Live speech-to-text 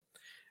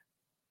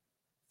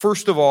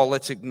First of all,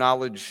 let's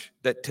acknowledge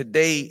that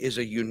today is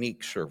a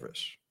unique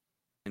service.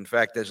 In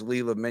fact, as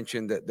Leela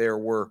mentioned that there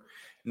were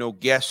no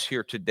guests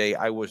here today,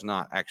 I was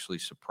not actually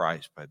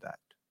surprised by that.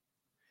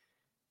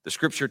 The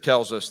scripture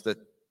tells us that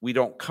we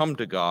don't come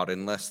to God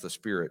unless the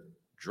Spirit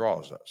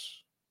draws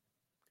us.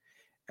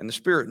 And the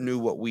Spirit knew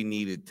what we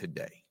needed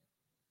today.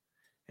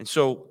 And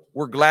so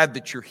we're glad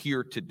that you're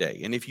here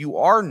today. And if you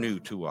are new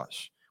to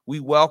us,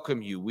 we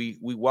welcome you. We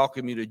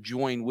welcome you to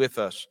join with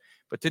us.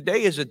 But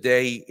today is a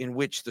day in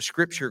which the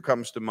scripture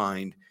comes to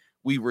mind.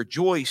 We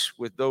rejoice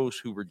with those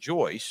who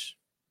rejoice,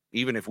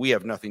 even if we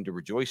have nothing to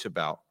rejoice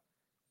about.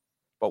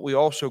 But we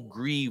also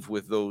grieve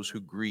with those who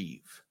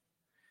grieve.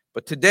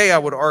 But today I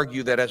would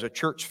argue that as a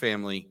church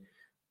family,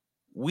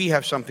 we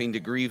have something to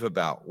grieve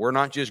about. We're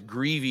not just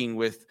grieving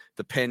with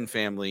the Penn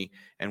family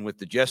and with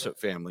the Jessup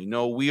family.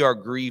 No, we are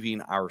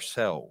grieving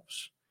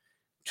ourselves.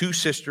 Two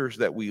sisters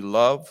that we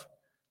love,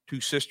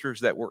 two sisters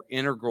that were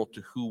integral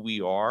to who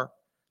we are,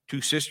 two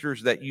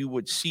sisters that you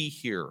would see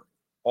here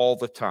all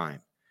the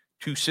time,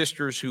 two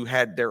sisters who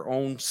had their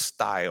own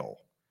style,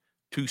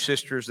 two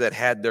sisters that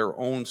had their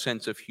own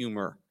sense of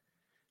humor,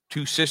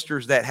 two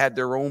sisters that had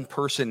their own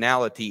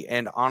personality,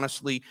 and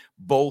honestly,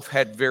 both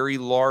had very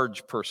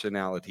large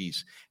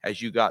personalities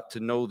as you got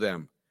to know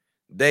them.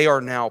 They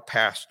are now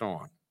passed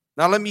on.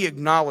 Now, let me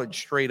acknowledge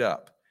straight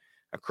up,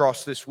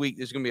 across this week,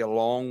 this is going to be a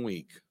long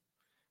week.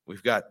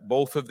 We've got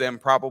both of them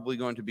probably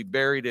going to be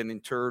buried and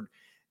interred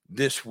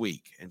this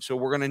week. And so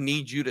we're going to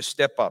need you to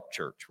step up,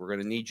 church. We're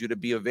going to need you to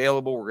be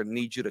available. We're going to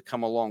need you to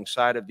come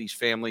alongside of these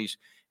families.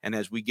 And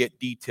as we get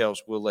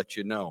details, we'll let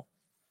you know.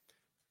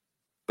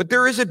 But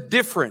there is a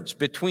difference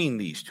between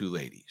these two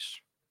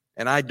ladies.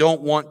 And I don't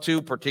want to,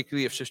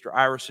 particularly if Sister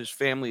Iris's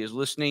family is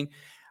listening,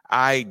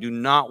 I do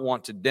not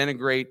want to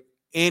denigrate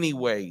any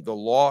way the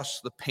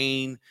loss, the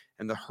pain,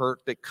 and the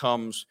hurt that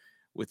comes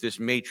with this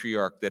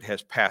matriarch that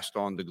has passed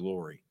on to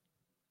glory.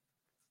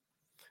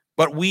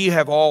 But we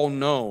have all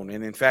known,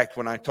 and in fact,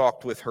 when I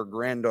talked with her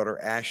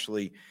granddaughter,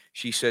 Ashley,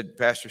 she said,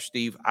 Pastor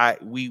Steve,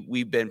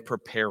 we've been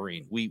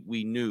preparing.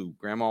 We knew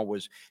Grandma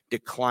was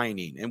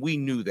declining, and we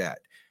knew that.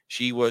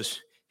 She was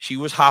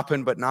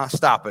hopping but not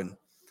stopping,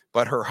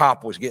 but her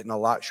hop was getting a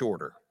lot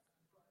shorter.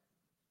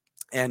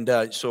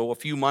 And so a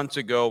few months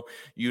ago,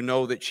 you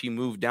know that she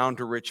moved down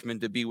to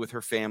Richmond to be with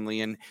her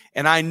family, and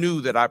I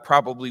knew that I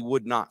probably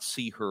would not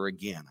see her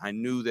again. I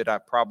knew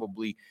that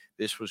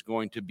this was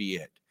going to be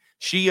it.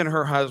 She and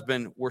her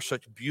husband were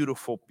such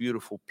beautiful,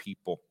 beautiful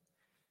people.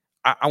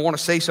 I want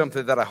to say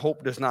something that I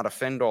hope does not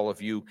offend all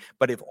of you,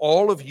 but if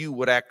all of you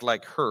would act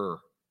like her,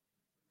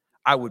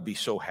 I would be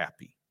so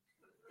happy.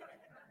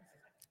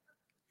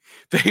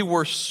 They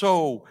were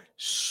so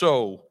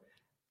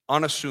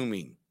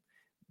unassuming.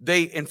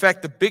 In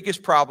fact, the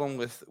biggest problem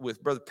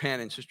with Brother Penn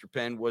and Sister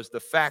Penn was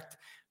the fact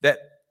that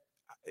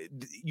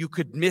you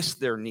could miss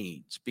their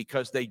needs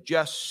because they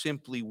just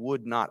simply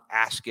would not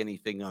ask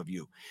anything of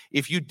you.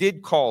 If you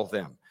did call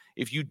them,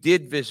 if you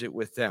did visit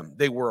with them,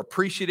 they were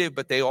appreciative,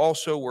 but they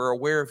also were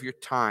aware of your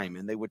time,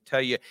 and they would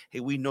tell you, hey,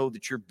 we know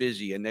that you're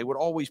busy, and they would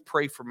always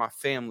pray for my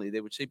family.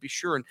 They would say, be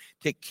sure and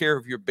take care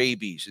of your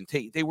babies,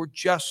 and they were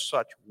just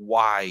such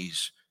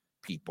wise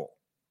people.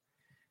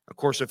 Of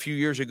course, a few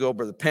years ago,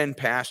 Brother Penn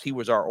passed. He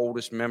was our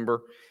oldest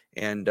member.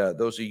 And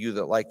those of you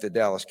that like the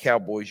Dallas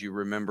Cowboys, you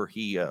remember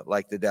he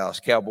liked the Dallas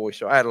Cowboys.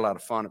 So I had a lot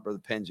of fun at Brother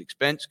Penn's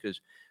expense because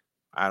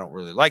I don't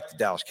really like the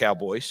Dallas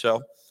Cowboys.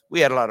 So we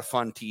had a lot of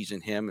fun teasing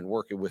him and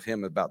working with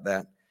him about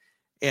that.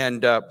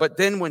 And but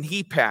then when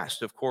he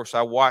passed, of course,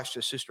 I watched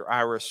as Sister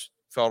Iris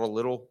felt a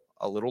little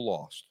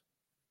lost.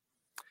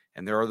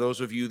 And there are those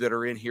of you that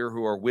are in here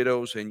who are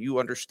widows, and you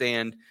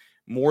understand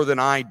more than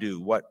I do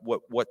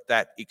what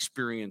that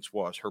experience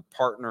was. Her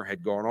partner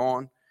had gone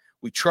on.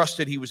 We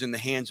trusted he was in the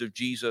hands of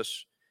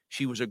Jesus.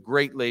 She was a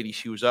great lady.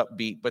 She was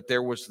upbeat, but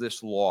there was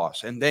this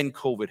loss. And then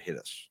COVID hit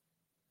us.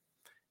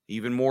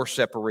 Even more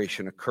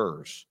separation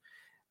occurs.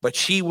 But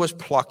she was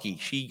plucky.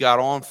 She got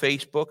on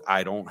Facebook.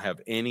 I don't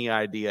have any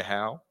idea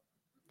how.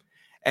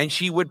 And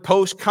she would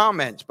post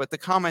comments, but the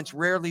comments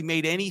rarely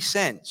made any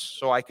sense.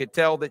 So I could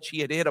tell that she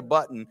had hit a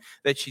button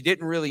that she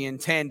didn't really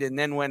intend and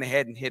then went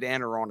ahead and hit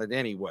enter on it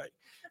anyway.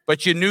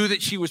 But you knew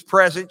that she was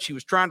present. She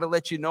was trying to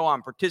let you know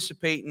I'm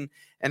participating.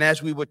 And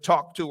as we would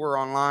talk to her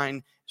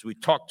online, as we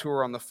talked to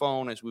her on the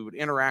phone, as we would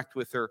interact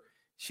with her,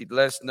 she'd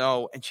let us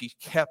know, and she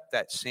kept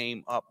that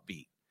same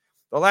upbeat.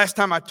 The last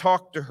time I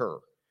talked to her,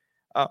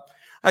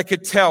 I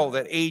could tell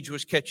that age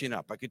was catching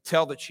up. I could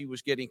tell that she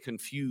was getting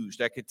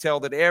confused. I could tell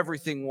that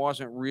everything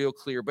wasn't real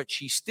clear, but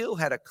she still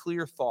had a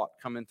clear thought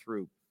coming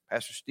through.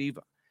 Pastor Steve,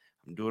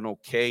 I'm doing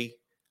okay.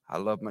 I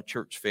love my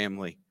church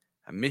family.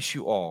 I miss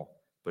you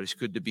all, but it's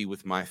good to be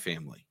with my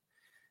family.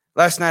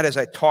 Last night as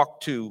I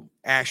talked to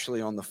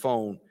Ashley on the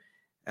phone,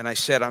 and I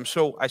said,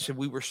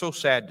 we were so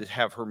sad to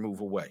have her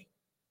move away.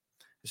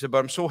 I said, but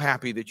I'm so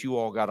happy that you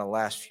all got a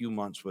last few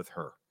months with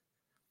her,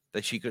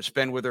 that she could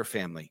spend with her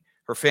family.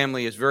 Her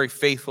family is very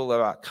faithful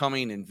about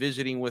coming and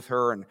visiting with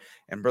her,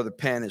 and Brother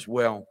Penn as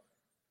well.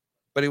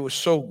 But it was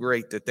so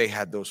great that they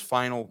had those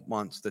final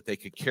months that they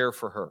could care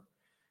for her.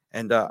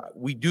 And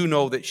we do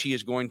know that she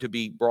is going to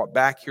be brought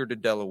back here to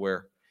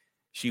Delaware.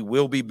 She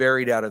will be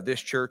buried out of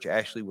this church.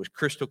 Ashley was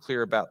crystal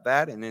clear about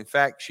that. And in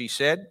fact, she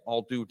said,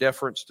 all due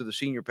deference to the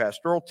senior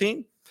pastoral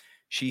team,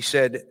 she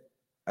said,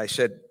 I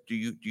said, do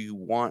you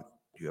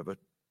have a,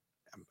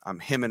 I'm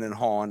hemming and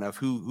hawing of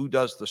who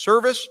does the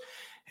service.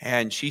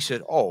 And she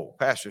said, oh,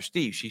 Pastor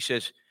Steve. She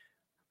says,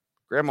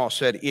 Grandma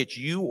said, it's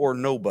you or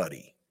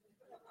nobody.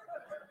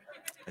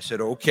 I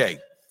said, okay.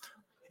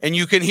 And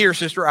you can hear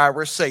Sister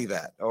Iris say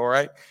that, all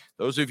right?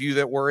 Those of you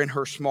that were in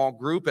her small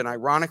group, and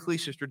ironically,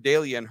 Sister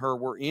Dahlia and her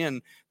were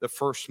in the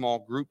first small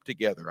group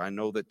together. I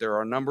know that there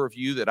are a number of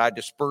you that I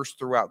dispersed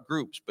throughout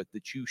groups, but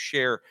that you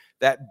share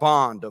that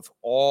bond of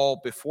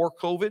all before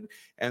COVID,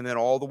 and then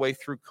all the way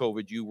through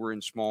COVID, you were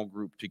in small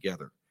group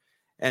together.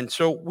 And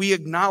so we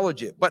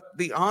acknowledge it. But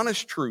the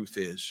honest truth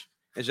is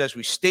as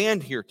we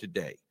stand here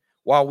today,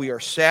 while we are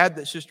sad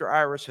that Sister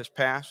Iris has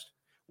passed,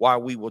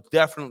 while we will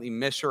definitely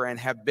miss her and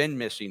have been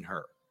missing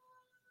her,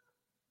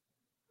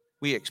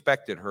 we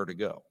expected her to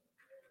go.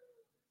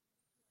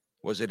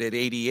 Was it at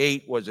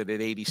 88? Was it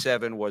at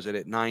 87? Was it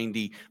at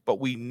 90? But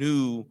we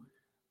knew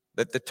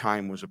that the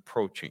time was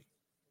approaching.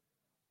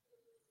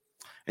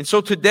 And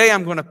so today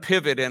I'm going to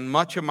pivot, and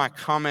much of my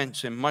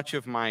comments and much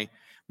of my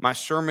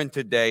sermon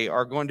today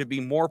are going to be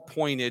more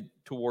pointed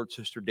towards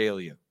Sister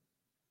Dahlia.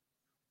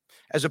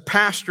 As a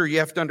pastor, you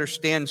have to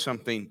understand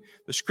something.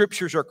 The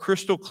scriptures are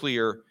crystal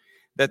clear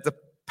that the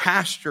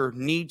pastor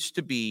needs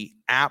to be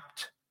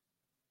apt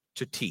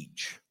to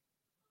teach.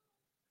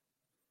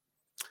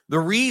 The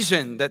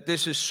reason that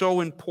this is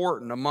so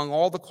important among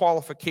all the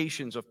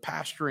qualifications of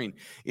pastoring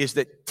is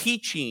that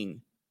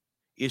teaching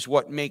is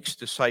what makes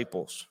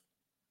disciples.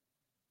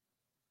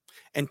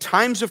 And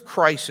times of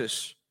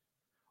crisis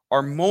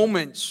are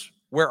moments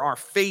where our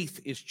faith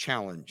is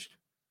challenged,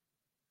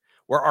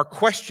 where our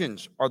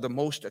questions are the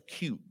most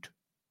acute,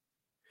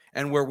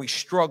 and where we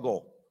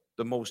struggle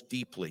the most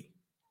deeply.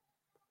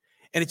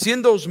 And it's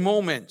in those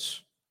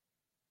moments,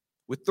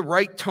 with the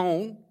right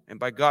tone, and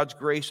by God's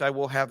grace, I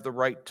will have the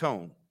right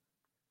tone.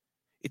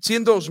 It's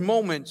in those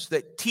moments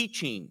that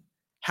teaching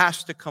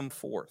has to come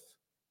forth.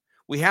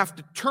 We have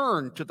to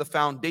turn to the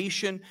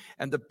foundation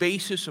and the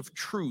basis of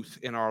truth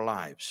in our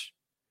lives.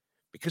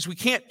 Because we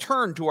can't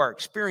turn to our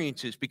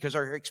experiences, because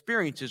our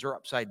experiences are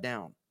upside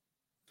down.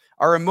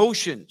 Our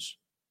emotions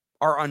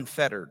are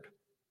unfettered.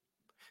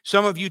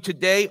 Some of you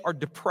today are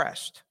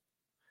depressed.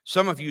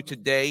 Some of you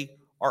today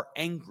are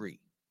angry.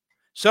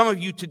 Some of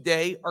you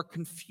today are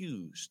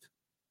confused.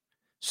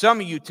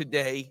 Some of you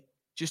today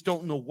just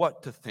don't know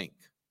what to think.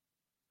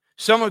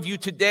 Some of you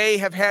today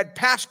have had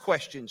past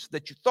questions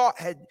that you thought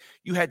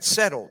you had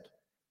settled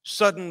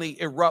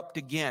suddenly erupt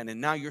again, and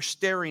now you're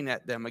staring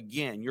at them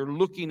again. You're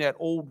looking at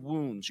old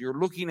wounds. You're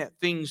looking at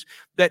things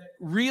that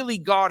really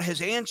God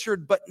has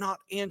answered, but not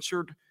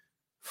answered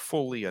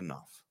fully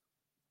enough.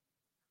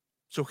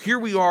 So here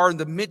we are in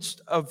the midst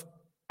of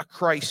a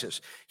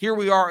crisis. Here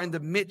we are in the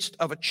midst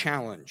of a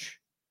challenge.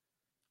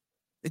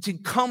 It's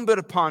incumbent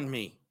upon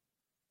me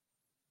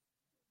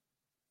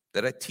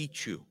that I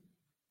teach you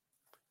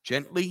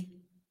gently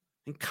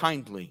and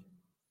kindly,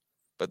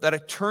 but that I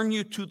turn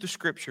you to the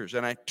scriptures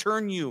and I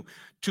turn you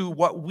to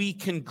what we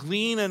can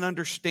glean and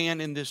understand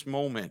in this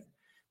moment,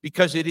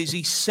 because it is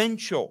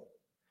essential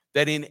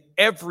that in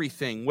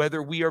everything,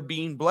 whether we are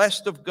being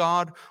blessed of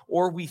God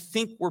or we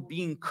think we're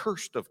being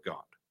cursed of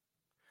God,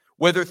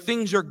 whether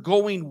things are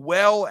going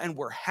well and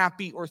we're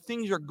happy, or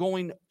things are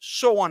going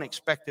so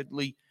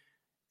unexpectedly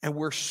and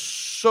we're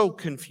so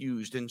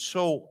confused and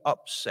so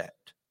upset,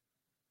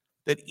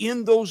 that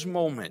in those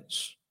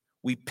moments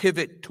we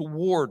pivot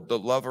toward the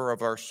lover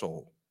of our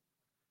soul,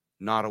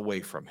 not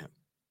away from him.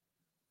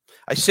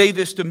 I say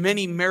this to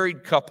many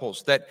married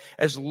couples, that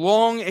as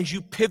long as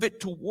you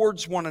pivot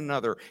towards one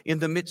another in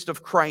the midst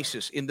of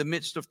crisis, in the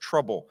midst of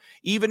trouble,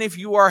 even if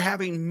you are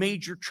having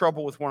major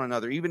trouble with one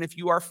another, even if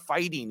you are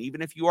fighting,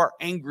 even if you are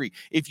angry,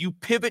 if you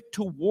pivot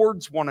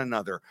towards one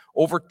another,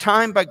 over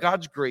time, by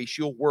God's grace,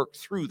 you'll work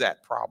through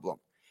that problem.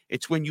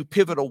 It's when you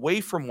pivot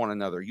away from one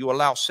another, you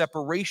allow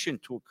separation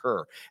to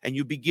occur, and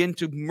you begin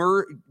to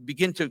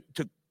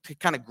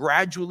kind of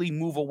gradually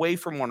move away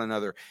from one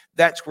another.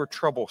 That's where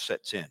trouble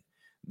sets in.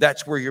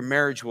 That's where your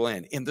marriage will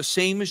end. And the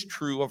same is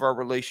true of our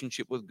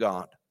relationship with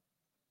God.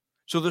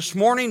 So this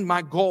morning,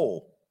 my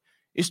goal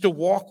is to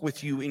walk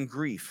with you in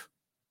grief.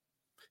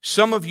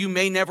 Some of you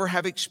may never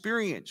have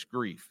experienced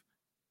grief.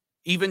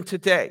 Even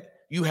today,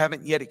 you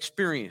haven't yet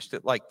experienced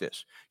it like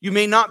this. You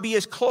may not be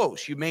as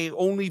close. You may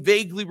only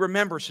vaguely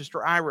remember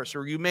Sister Iris,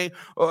 or you may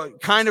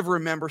kind of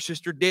remember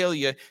Sister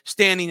Dahlia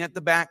standing at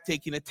the back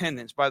taking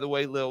attendance. By the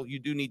way, Lil, you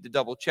do need to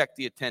double check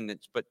the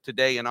attendance, but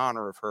today, in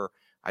honor of her,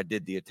 I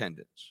did the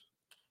attendance.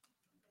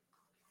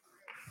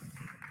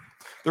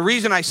 The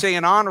reason I say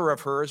in honor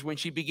of her is when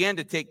she began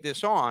to take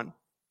this on,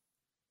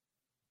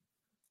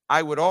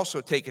 I would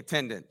also take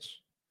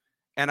attendance,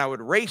 and I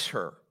would race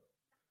her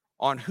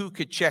on who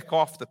could check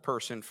off the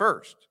person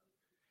first.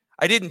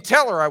 I didn't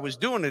tell her I was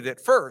doing it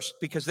at first,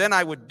 because then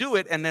I would do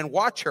it and then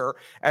watch her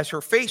as her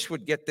face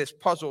would get this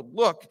puzzled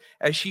look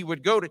as she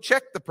would go to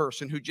check the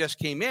person who just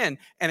came in,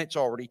 and it's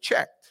already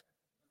checked.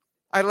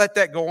 I let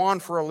that go on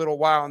for a little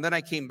while, and then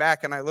I came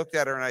back and I looked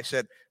at her and I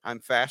said, "I'm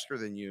faster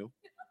than you."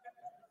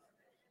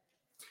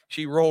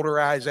 She rolled her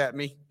eyes at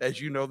me,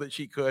 as you know that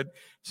she could.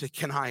 She said,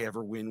 "Can I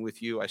ever win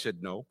with you?" I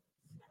said, "No."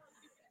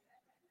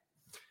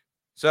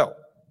 So,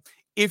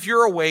 if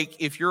you're awake,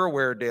 if you're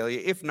aware, Dahlia,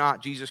 if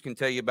not, Jesus can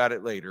tell you about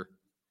it later.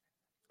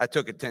 I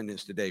took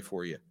attendance today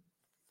for you.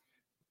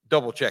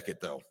 Double check it,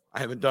 though. I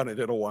haven't done it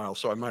in a while,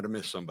 so I might have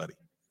missed somebody.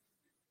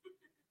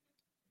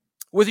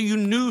 Whether you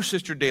knew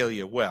Sister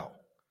Dahlia well,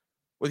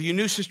 whether you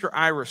knew Sister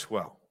Iris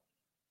well,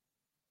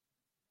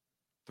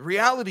 the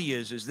reality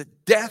is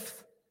that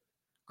death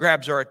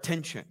grabs our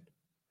attention.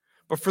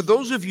 But for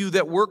those of you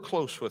that were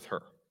close with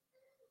her,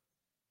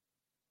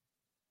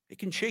 it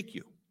can shake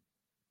you.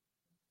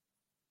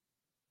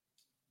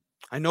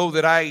 I know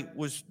that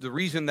the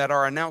reason that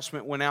our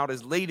announcement went out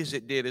as late as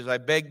it did is I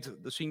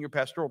begged the senior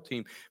pastoral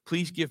team,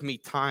 please give me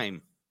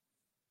time,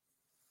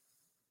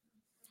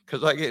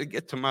 because I got to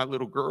get to my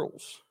little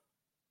girls.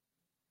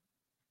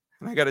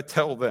 And I got to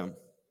tell them.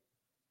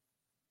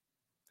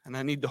 And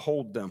I need to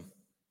hold them.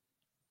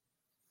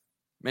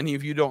 Many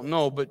of you don't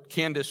know, but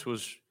Candace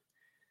was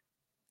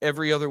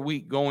every other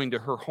week going to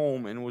her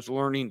home and was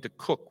learning to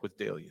cook with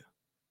Dahlia.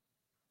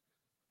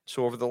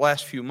 So over the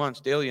last few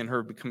months, Dahlia and her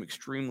have become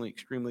extremely,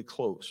 extremely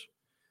close.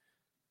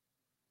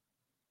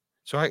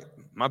 So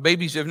my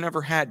babies have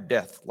never had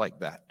death like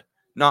that,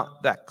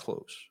 not that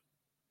close.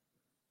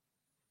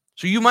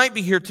 So you might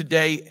be here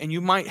today and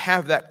you might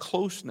have that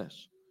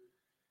closeness.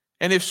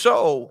 And if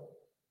so,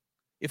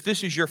 if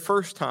this is your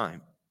first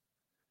time,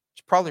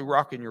 it's probably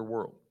rocking your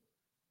world.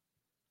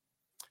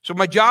 So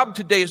my job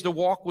today is to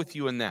walk with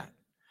you in that.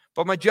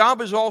 But my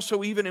job is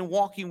also, even in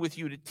walking with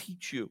you, to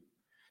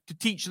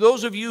teach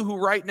those of you who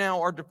right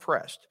now are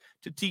depressed,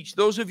 to teach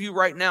those of you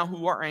right now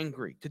who are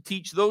angry, to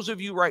teach those of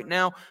you right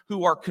now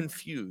who are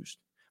confused,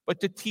 but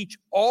to teach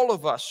all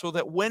of us so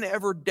that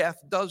whenever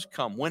death does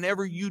come,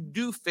 whenever you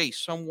do face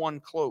someone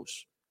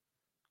close,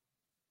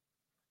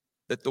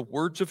 that the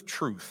words of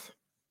truth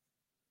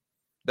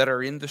that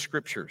are in the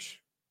scriptures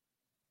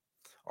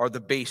are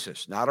the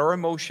basis, not our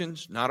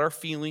emotions, not our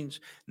feelings,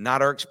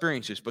 not our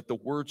experiences, but the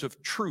words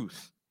of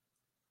truth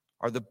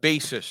are the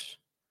basis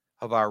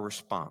of our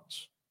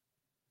response.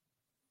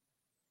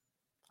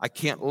 I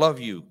can't love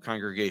you,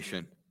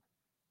 congregation,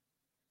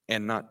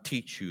 and not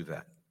teach you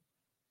that.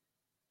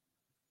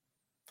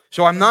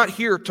 So I'm not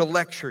here to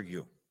lecture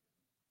you.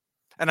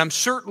 And I'm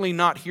certainly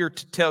not here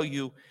to tell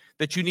you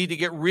that you need to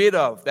get rid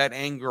of that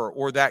anger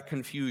or that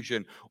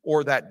confusion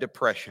or that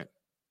depression.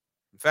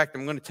 In fact,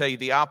 I'm going to tell you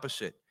the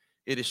opposite.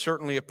 It is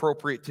certainly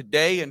appropriate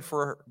today and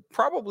for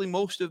probably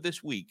most of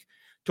this week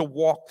to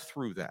walk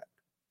through that.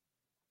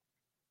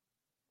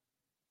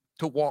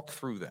 To walk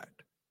through that.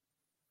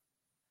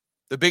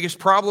 The biggest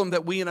problem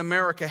that we in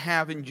America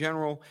have in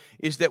general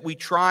is that we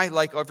try,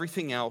 like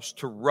everything else,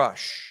 to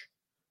rush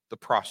the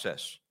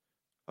process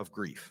of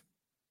grief.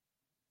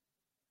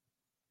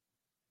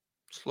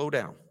 Slow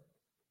down.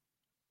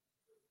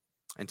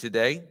 And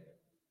today,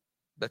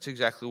 that's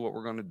exactly what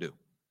we're going to do.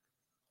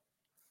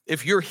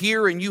 If you're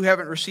here and you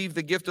haven't received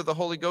the gift of the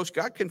Holy Ghost,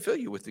 God can fill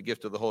you with the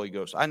gift of the Holy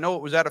Ghost. I know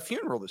it was at a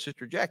funeral that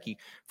Sister Jackie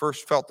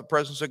first felt the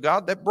presence of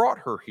God that brought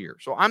her here.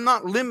 So I'm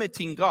not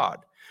limiting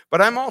God,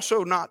 but I'm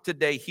also not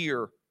today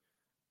here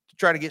to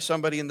try to get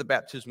somebody in the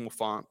baptismal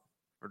font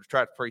or to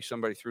try to pray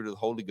somebody through to the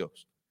Holy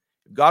Ghost.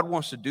 If God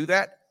wants to do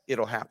that,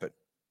 it'll happen.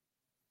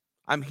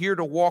 I'm here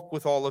to walk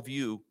with all of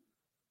you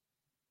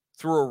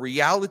through a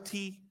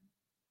reality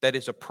that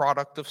is a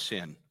product of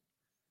sin.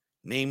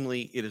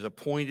 Namely, it is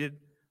appointed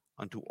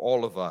unto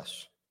all of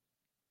us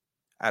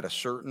at a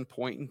certain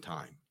point in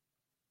time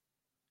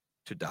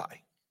to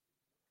die.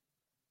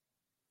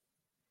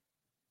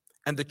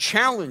 And the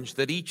challenge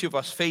that each of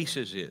us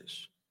faces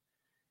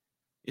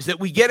is that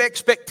we get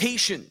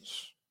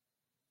expectations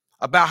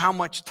about how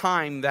much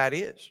time that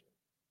is.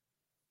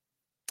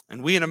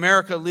 And we in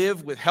America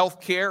live with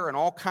health care and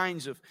all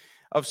kinds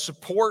of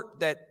support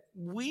that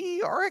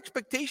our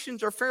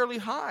expectations are fairly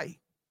high.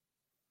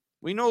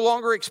 We no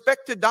longer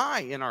expect to die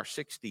in our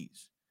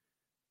 60s.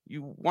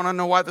 You want to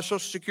know why the Social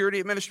Security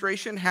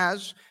Administration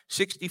has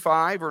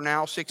 65 or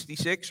now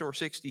 66 or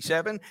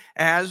 67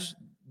 as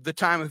the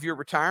time of your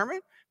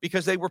retirement?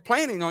 Because they were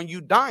planning on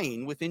you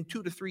dying within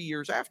 2 to 3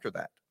 years after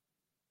that.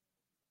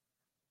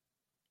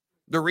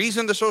 The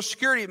reason the Social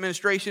Security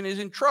Administration is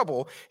in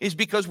trouble is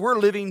because we're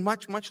living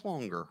much, much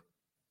longer.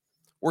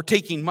 We're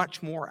taking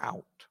much more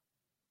out.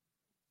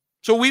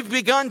 So we've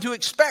begun to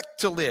expect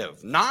to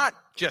live not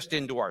just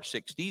into our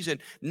 60s and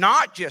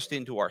not just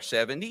into our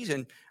 70s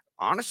and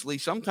honestly,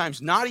 sometimes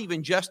not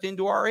even just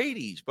into our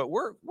 80s, but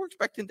we're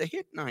expecting to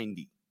hit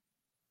 90.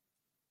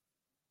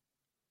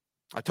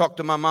 I talked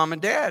to my mom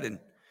and dad, and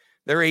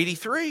they're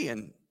 83,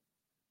 and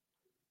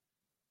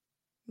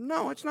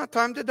no, it's not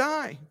time to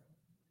die.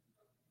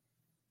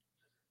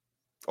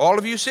 All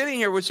of you sitting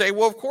here would say,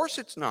 well, of course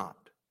it's not.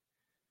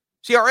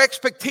 See, our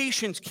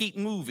expectations keep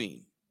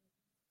moving.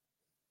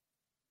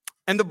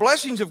 And the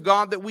blessings of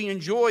God that we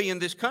enjoy in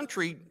this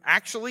country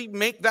actually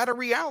make that a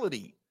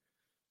reality.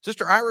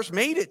 Sister Iris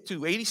made it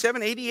to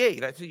 87,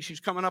 88. I think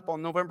she's coming up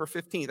on November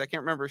 15th. I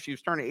can't remember if she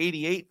was turning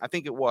 88. I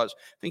think it was.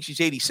 I think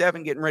she's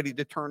 87, getting ready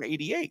to turn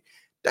 88.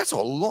 That's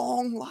a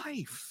long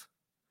life.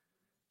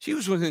 She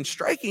was within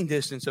striking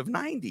distance of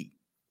 90.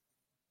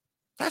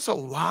 That's a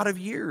lot of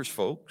years,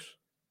 folks.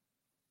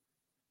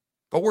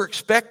 But we're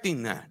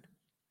expecting that.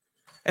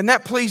 And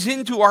that plays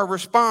into our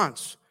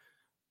response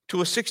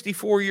to a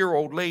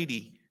 64-year-old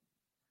lady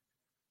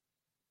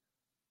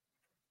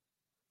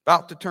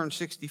about to turn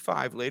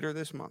 65 later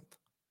this month.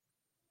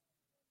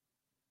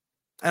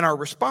 And our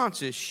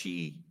response is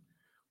she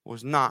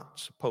was not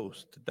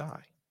supposed to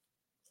die.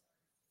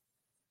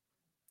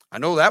 I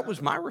know that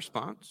was my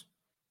response.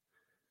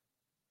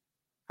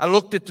 I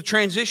looked at the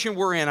transition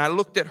we're in. I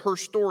looked at her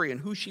story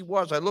and who she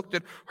was. I looked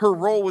at her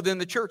role within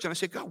the church. And I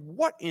said, God,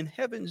 what in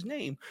heaven's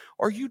name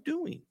are you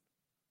doing?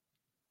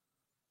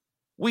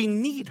 We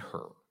need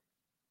her.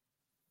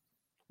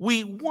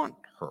 We want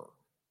her.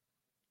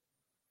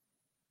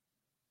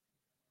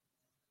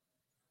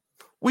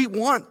 We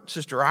want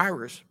Sister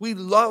Iris. We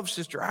love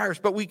Sister Iris.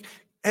 But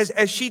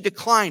as she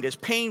declined, as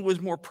pain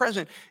was more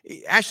present,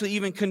 Ashley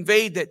even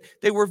conveyed that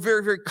they were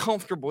very, very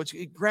comfortable.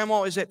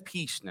 Grandma is at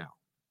peace now.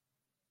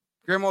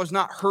 Grandma is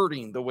not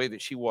hurting the way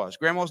that she was.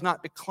 Grandma is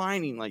not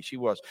declining like she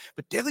was.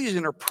 But Delia is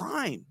in her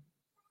prime.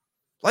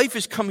 Life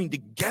is coming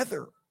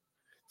together.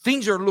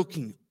 Things are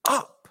looking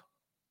up.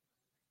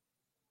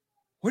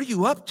 What are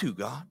you up to,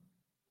 God?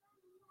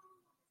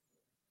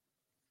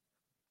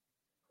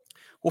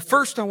 Well,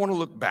 first I want to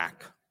look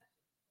back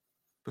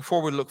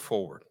before we look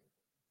forward.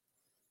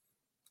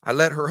 I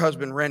let her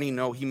husband, Rennie,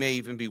 know. He may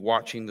even be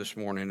watching this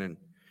morning. And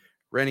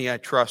Rennie, I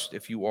trust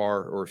if you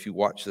are, or if you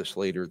watch this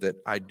later, that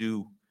I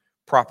do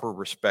proper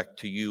respect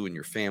to you and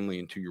your family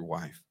and to your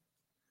wife.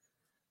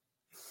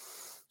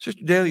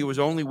 Sister Delia was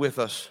only with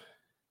us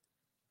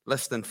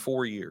less than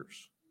 4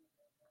 years.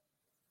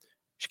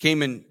 She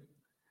came in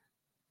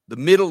the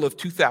middle of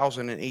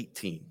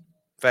 2018. In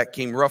fact,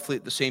 came roughly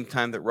at the same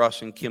time that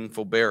Russ and Kim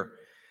Faubert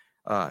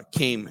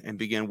came and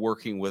began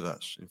working with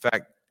us. In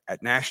fact,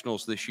 at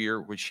Nationals this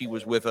year, when she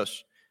was with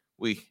us,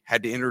 we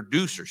had to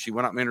introduce her. She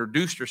went up and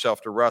introduced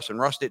herself to Russ, and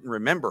Russ didn't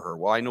remember her.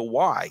 Well, I know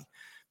why,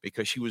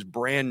 because she was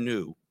brand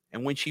new.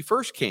 And when she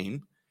first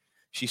came,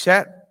 she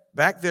sat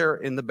back there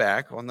in the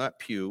back on that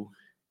pew,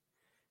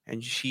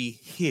 and she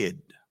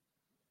hid.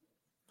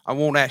 I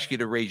won't ask you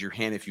to raise your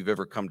hand if you've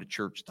ever come to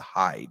church to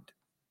hide.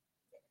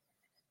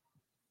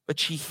 But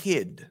she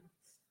hid.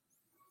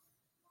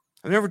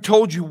 I've never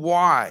told you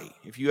why.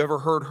 If you ever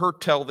heard her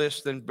tell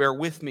this, then bear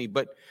with me.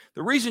 But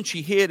the reason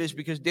she hid is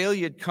because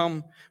Delia had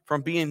come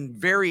from being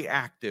very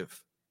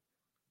active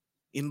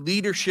in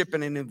leadership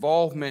and in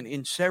involvement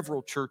in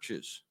several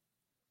churches.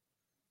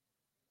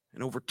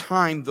 And over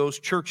time, those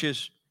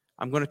churches,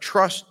 I'm going to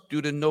trust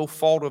due to no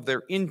fault of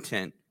their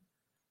intent,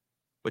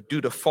 but due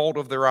to fault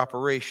of their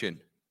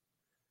operation,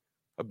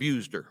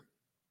 abused her.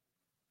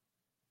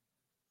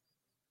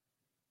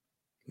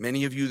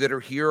 Many of you that are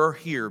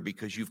here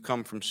because you've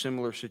come from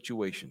similar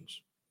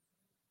situations.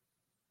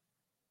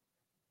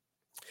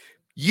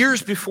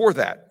 Years before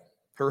that,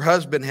 her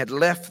husband had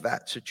left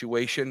that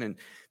situation, and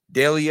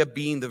Delia,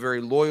 being the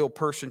very loyal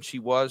person she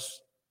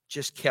was,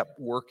 just kept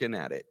working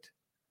at it.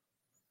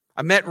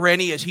 I met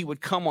Rennie as he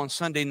would come on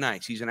Sunday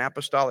nights. He's an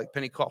apostolic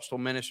Pentecostal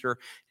minister.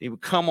 He would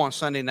come on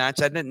Sunday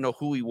nights. I didn't know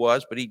who he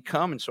was, but he'd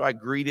come, and so I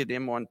greeted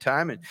him one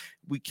time, and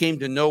we came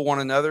to know one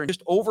another. And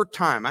just over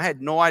time, I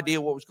had no idea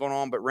what was going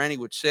on, but Rennie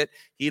would sit.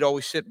 He'd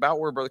always sit about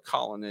where Brother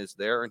Colin is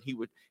there, and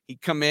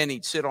he'd come in,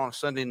 he'd sit on a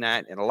Sunday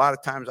night, and a lot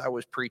of times I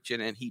was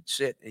preaching, and he'd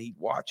sit, and he'd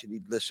watch, and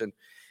he'd listen.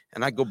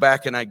 And I'd go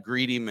back, and I'd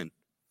greet him, and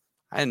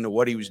I didn't know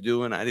what he was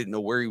doing. I didn't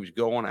know where he was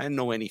going. I didn't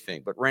know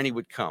anything, but Rennie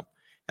would come.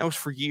 That was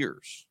for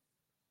years.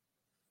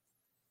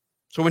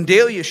 So when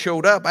Delia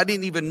showed up, I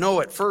didn't even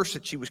know at first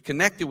that she was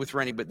connected with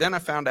Rennie, but then I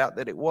found out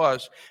that it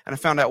was, and I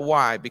found out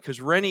why,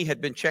 because Rennie had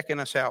been checking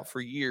us out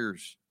for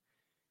years.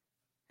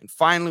 And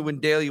finally, when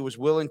Delia was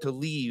willing to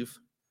leave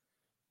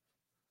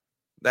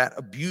that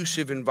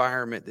abusive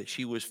environment that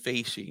she was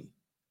facing,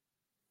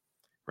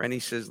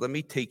 Rennie says, let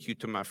me take you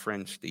to my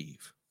friend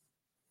Steve.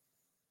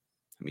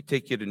 Let me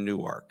take you to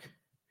Newark.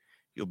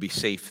 You'll be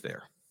safe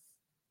there.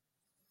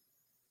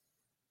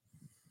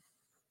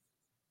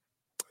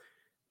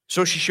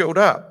 So she showed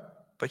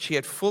up, but she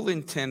had full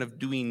intent of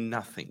doing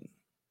nothing.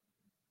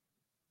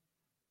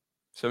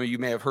 Some of you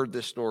may have heard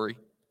this story.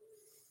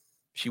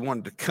 She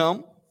wanted to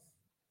come,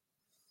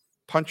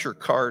 punch her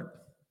card,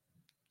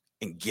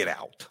 and get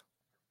out.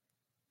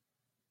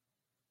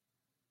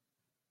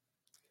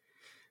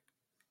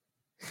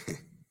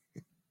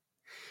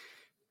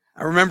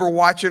 I remember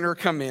watching her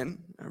come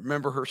in. I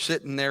remember her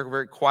sitting there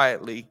very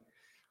quietly.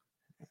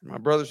 My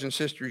brothers and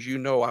sisters, you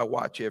know I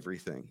watch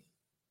everything.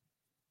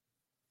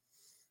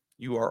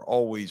 You are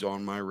always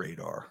on my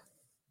radar.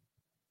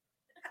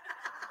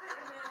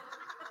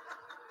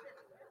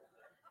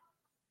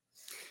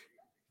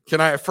 Can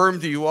I affirm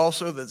to you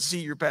also that, see,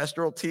 your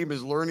pastoral team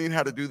is learning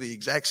how to do the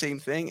exact same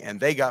thing, and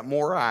they got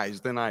more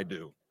eyes than I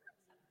do.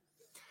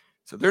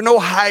 So there's no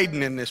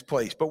hiding in this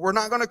place, but we're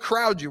not going to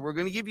crowd you. We're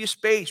going to give you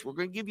space. We're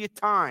going to give you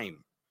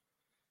time.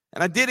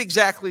 And I did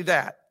exactly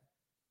that.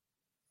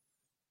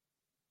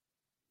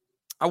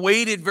 I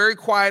waited very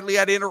quietly.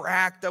 I'd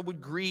interact. I would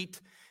greet.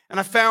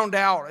 And I found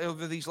out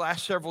over these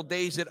last several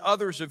days that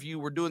others of you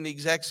were doing the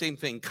exact same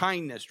thing.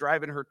 Kindness,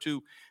 driving her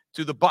to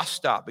the bus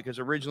stop, because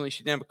originally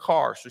she didn't have a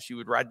car, so she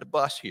would ride the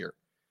bus here.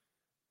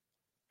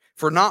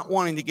 For not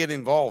wanting to get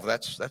involved,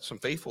 that's some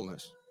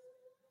faithfulness.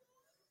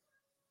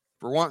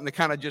 For wanting to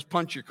kind of just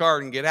punch your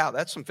card and get out,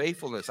 that's some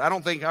faithfulness. I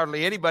don't think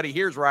hardly anybody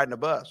here is riding a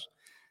bus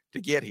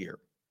to get here.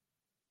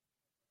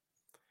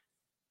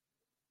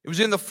 It was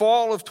in the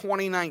fall of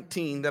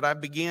 2019 that I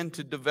began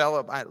to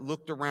develop. I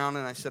looked around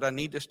and I said, I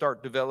need to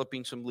start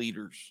developing some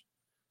leaders.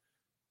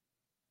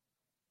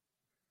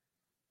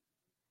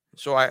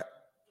 So I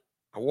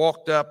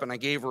walked up and I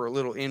gave her a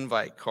little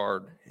invite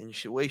card. And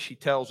the way she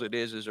tells it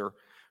is her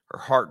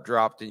heart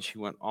dropped and she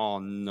went, oh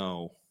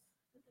no,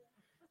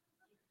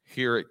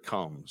 here it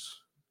comes.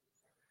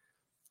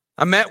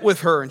 I met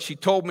with her and she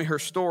told me her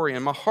story,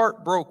 and my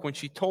heart broke when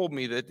she told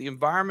me that the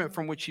environment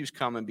from which she was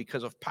coming,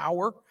 because of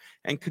power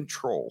and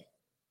control,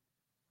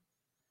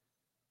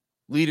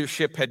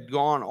 leadership had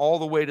gone all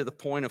the way to the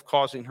point of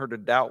causing her to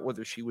doubt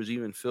whether she was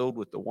even filled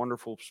with the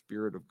wonderful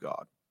Spirit of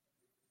God.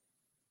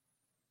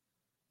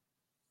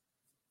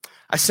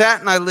 I sat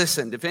and I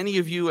listened. If any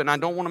of you, and I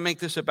don't want to make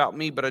this about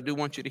me, but I do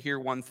want you to hear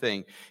one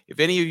thing. If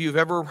any of you have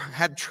ever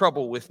had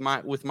trouble with my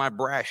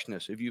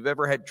brashness, if you've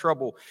ever had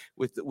trouble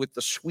with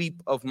the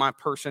sweep of my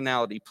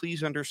personality,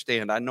 please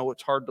understand, I know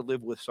it's hard to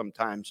live with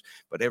sometimes,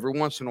 but every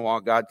once in a while,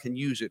 God can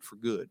use it for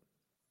good.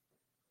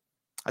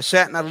 I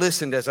sat and I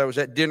listened as I was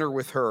at dinner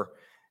with her.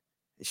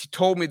 And she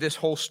told me this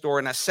whole story,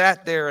 and I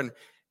sat there, and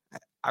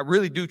I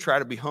really do try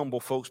to be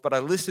humble, folks, but I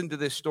listened to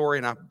this story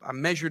and I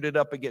measured it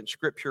up against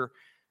Scripture.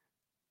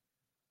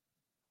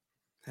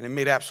 And it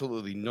made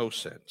absolutely no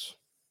sense.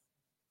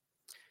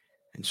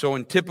 And so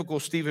in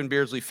typical Stephen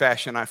Beardsley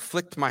fashion, I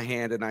flicked my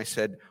hand and I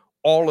said,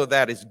 all of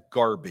that is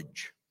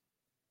garbage.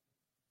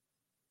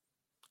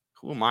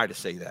 Who am I to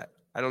say that?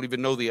 I don't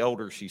even know the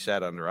elders she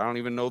sat under. I don't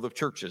even know the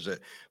churches.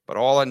 But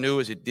all I knew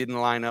is it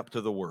didn't line up to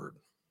the word.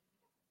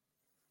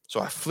 So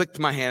I flicked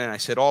my hand and I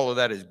said, all of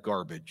that is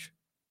garbage.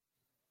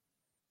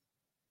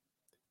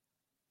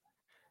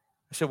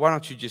 I said, why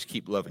don't you just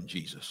keep loving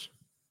Jesus?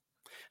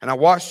 And I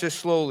watched her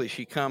slowly.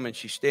 She come and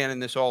she stand in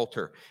this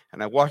altar.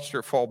 And I watched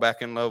her fall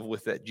back in love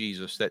with that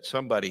Jesus that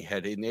somebody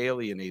had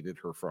alienated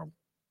her from.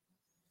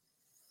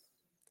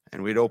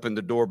 And we'd opened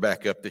the door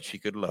back up that she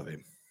could love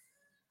him.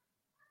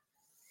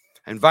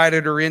 I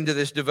invited her into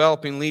this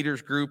developing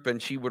leaders group, and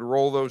she would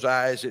roll those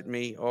eyes at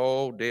me.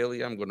 Oh,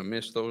 Daly, I'm going to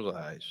miss those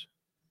eyes.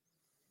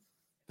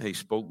 They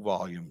spoke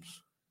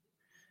volumes.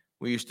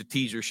 We used to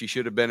tease her she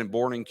should have been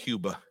born in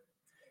Cuba,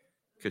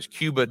 because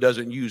Cuba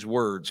doesn't use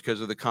words because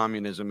of the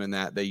communism and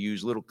that. They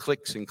use little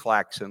clicks and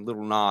clacks and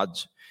little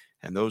nods,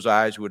 and those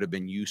eyes would have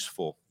been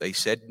useful. They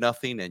said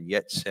nothing and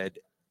yet said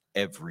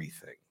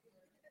everything.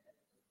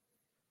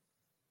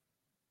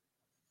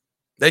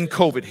 Then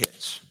COVID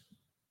hits,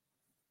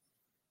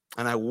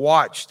 and I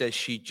watched as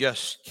she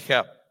just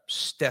kept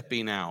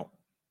stepping out.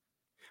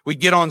 We'd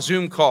get on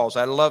Zoom calls.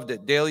 I loved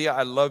it. Dahlia,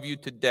 I love you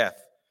to death,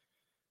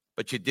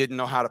 but you didn't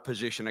know how to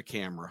position a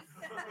camera.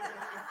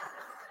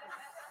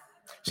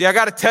 See, I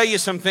got to tell you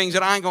some things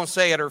that I ain't going to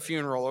say at her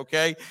funeral,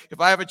 okay? If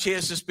I have a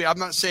chance to speak, I'm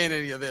not saying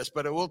any of this,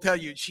 but I will tell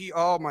you,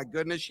 oh my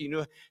goodness, she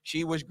knew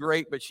she was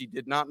great, but she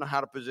did not know how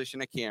to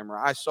position a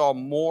camera. I saw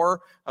more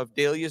of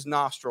Dahlia's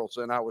nostrils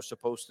than I was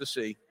supposed to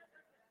see.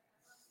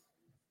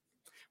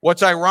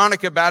 What's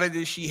ironic about it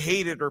is she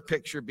hated her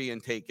picture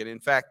being taken. In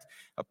fact,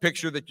 a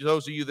picture that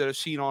those of you that have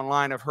seen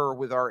online of her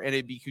with our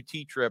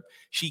NABQT trip,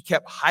 she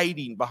kept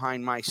hiding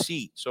behind my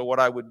seat. So what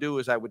I would do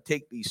is I would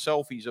take these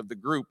selfies of the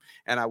group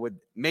and I would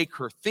make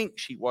her think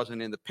she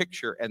wasn't in the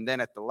picture. And then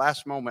at the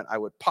last moment, I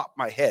would pop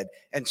my head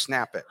and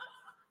snap it.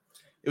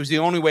 It was the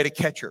only way to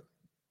catch her.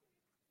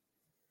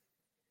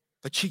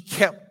 But she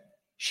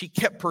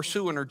kept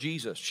pursuing her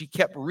Jesus. She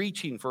kept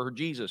reaching for her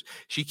Jesus.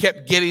 She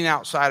kept getting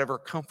outside of her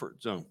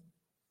comfort zone.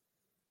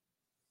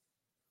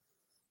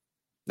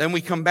 Then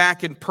we come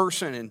back in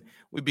person and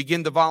we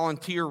begin the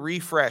volunteer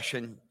refresh,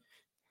 and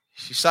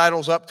she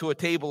sidles up to a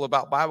table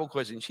about Bible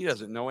quizzing. She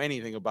doesn't know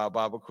anything about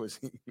Bible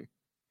quizzing.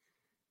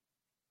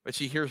 But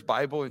she hears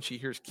Bible and she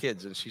hears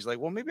kids, and she's like,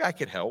 well, maybe I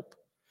could help.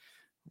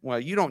 Well,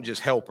 you don't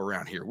just help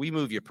around here. We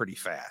move you pretty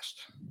fast.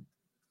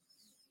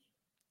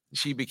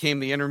 She became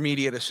the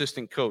intermediate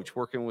assistant coach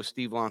working with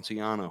Steve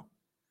Lanciano.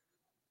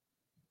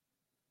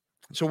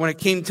 So when it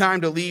came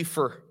time to leave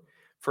for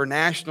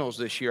nationals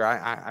this year,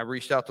 I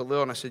reached out to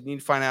Lil and I said, you need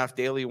to find out if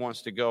Dahlia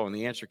wants to go. And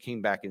the answer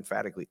came back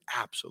emphatically,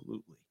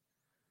 absolutely.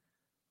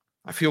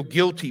 I feel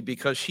guilty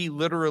because she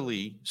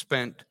literally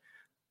spent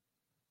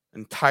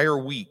an entire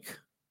week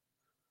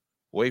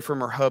away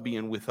from her hubby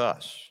and with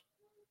us.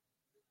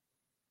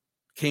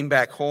 Came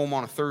back home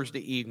on a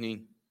Thursday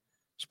evening,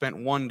 spent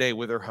one day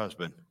with her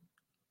husband.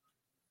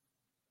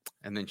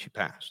 And then she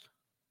passed.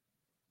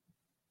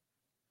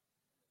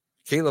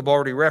 Caleb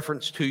already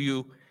referenced to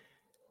you,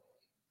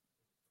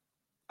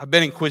 I've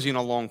been in quizzing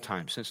a long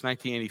time, since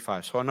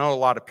 1985, so I know a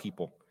lot of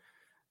people.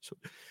 So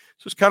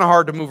it's kind of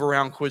hard to move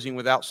around quizzing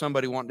without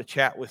somebody wanting to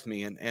chat with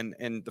me.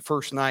 And the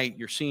first night,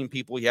 you're seeing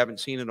people you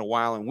haven't seen in a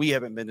while, and we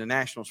haven't been to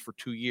nationals for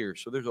 2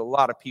 years. So there's a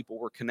lot of people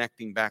we're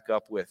connecting back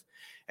up with.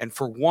 And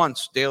for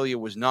once, Dahlia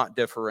was not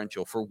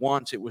deferential. For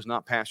once, it was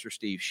not Pastor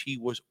Steve. She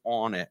was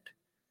on it.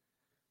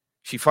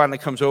 She finally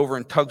comes over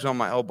and tugs on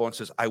my elbow and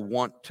says, I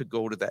want to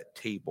go to that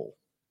table.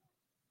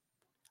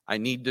 I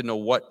need to know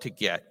what to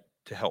get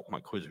to help my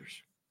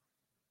quizzers.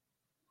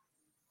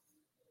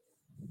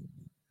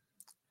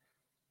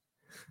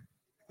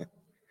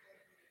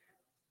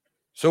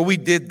 So we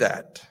did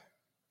that.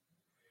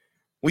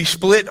 We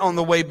split on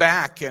the way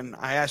back, and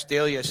I asked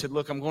Dahlia, I said,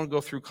 look, I'm going to go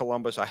through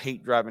Columbus. I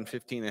hate driving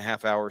 15 and a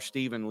half hours.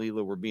 Steve and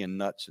Leela were being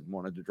nuts and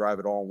wanted to drive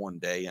it all one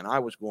day, and I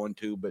was going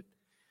to, but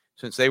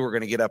since they were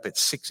going to get up at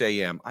 6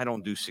 a.m., I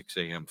don't do 6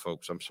 a.m.,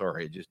 folks. I'm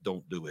sorry. I just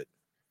don't do it.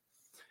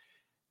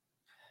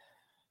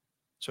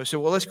 So I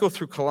said, well, let's go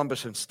through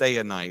Columbus and stay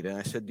a night. And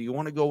I said, do you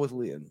want to go with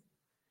Lynn?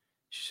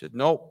 She said,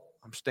 nope,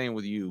 I'm staying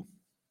with you.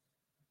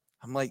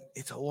 I'm like,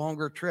 it's a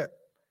longer trip.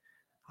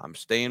 I'm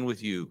staying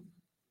with you.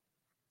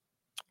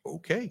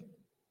 Okay.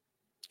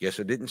 Guess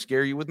I didn't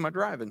scare you with my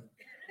driving.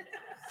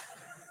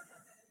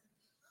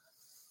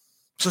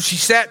 So she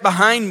sat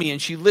behind me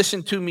and she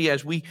listened to me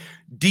as we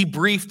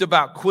debriefed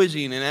about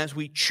quizzing and as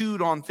we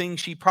chewed on things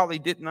she probably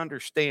didn't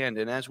understand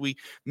and as we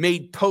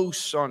made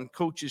posts on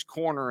Coach's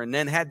Corner and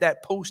then had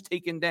that post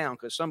taken down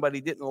because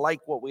somebody didn't like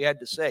what we had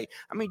to say.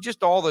 I mean,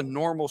 just all the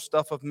normal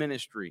stuff of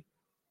ministry.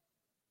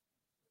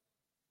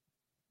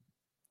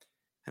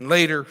 And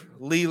later,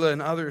 Leela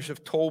and others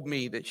have told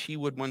me that she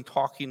would, when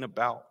talking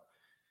about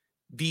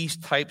these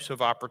types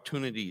of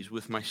opportunities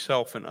with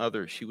myself and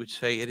others, she would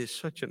say, it is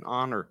such an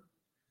honor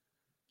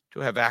to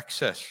have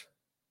access,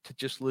 to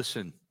just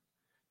listen,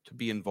 to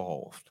be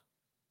involved.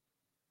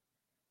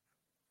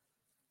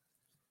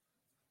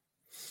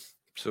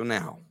 So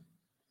now,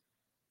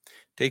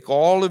 take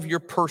all of your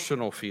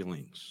personal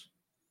feelings.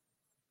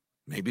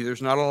 Maybe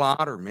there's not a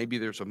lot, or maybe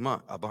there's a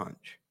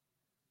bunch.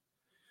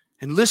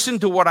 And listen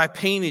to what I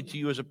painted to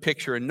you as a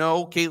picture. And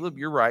no, Caleb,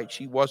 you're right.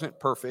 She wasn't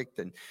perfect.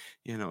 And,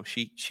 you know,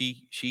 she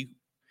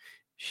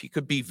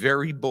could be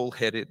very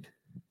bullheaded.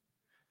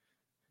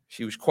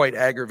 She was quite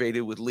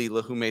aggravated with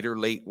Leela, who made her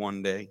late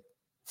one day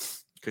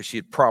because she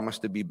had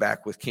promised to be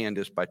back with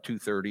Candace by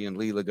 2:30, and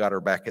Leela got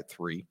her back at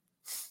 3.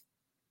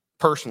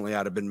 Personally,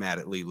 I'd have been mad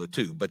at Leela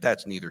too, but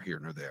that's neither here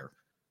nor there.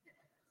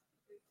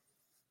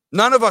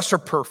 None of us are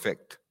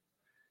perfect.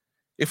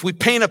 If we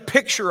paint a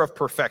picture of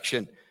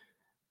perfection,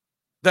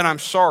 then I'm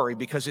sorry,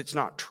 because it's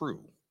not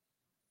true.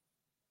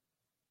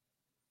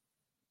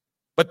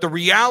 But the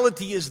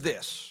reality is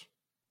this.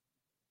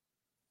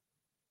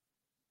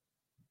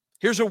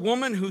 Here's a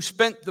woman who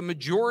spent the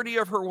majority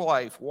of her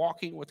life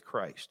walking with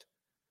Christ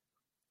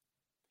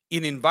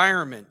in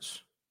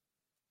environments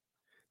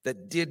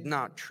that did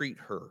not treat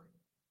her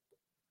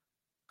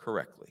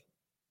correctly.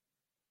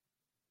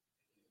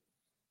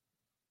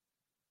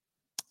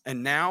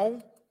 And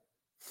now,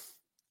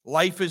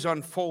 life is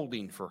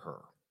unfolding for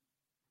her.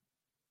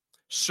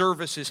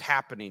 Service is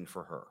happening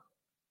for her.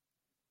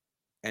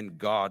 And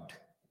God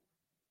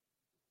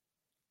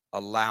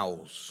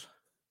allows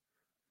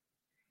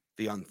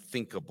the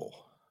unthinkable.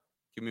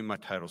 Give me my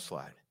title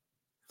slide.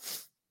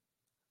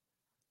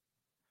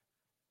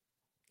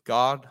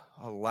 God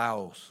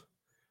allows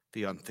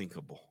the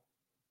unthinkable.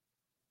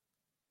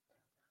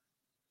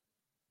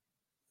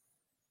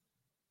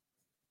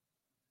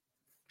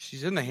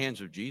 She's in the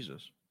hands of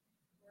Jesus.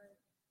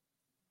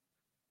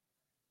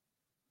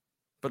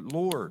 But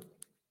Lord,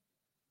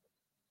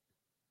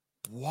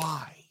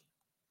 why?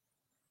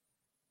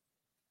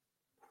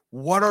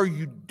 What are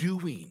you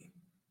doing?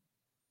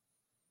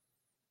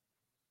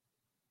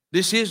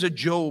 This is a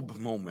Job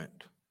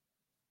moment.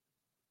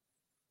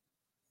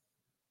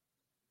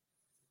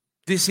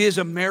 This is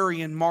a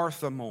Mary and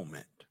Martha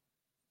moment.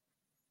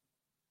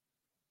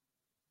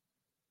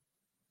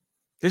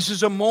 This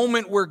is a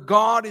moment where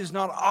God is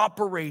not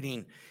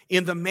operating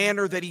in the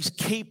manner that he's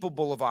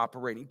capable of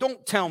operating.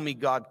 Don't tell me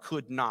God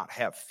could not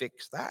have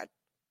fixed that.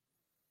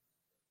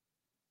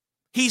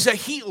 He's a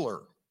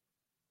healer.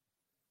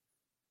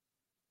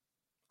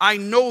 I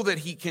know that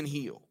he can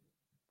heal.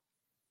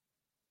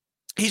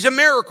 He's a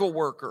miracle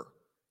worker.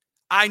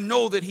 I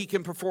know that he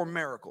can perform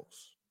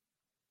miracles.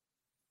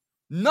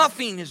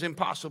 Nothing is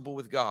impossible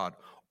with God.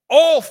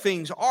 All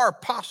things are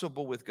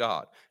possible with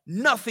God.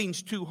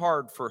 Nothing's too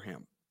hard for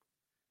him.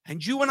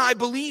 And you and I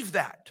believe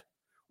that.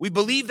 We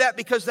believe that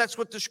because that's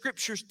what the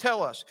scriptures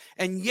tell us.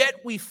 And yet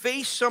we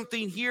face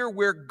something here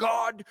where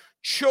God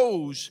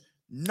chose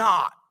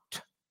not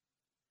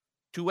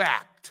to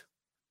act.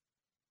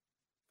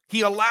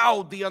 He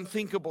allowed the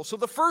unthinkable. So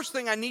the first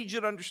thing I need you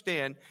to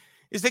understand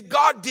is that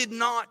God did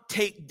not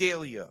take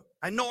Dahlia.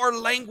 I know our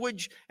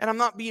language, and I'm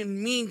not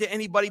being mean to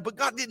anybody, but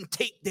God didn't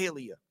take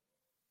Dahlia.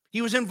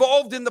 He was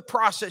involved in the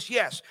process,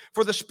 yes.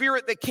 For the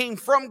spirit that came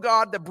from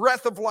God, the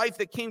breath of life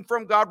that came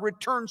from God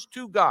returns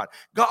to God.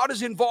 God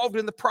is involved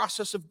in the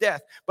process of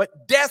death.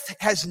 But death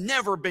has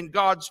never been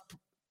God's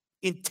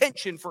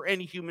intention for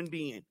any human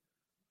being.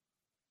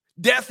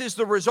 Death is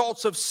the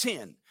results of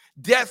sin.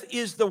 Death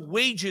is the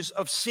wages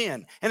of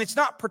sin. And it's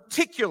not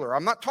particular.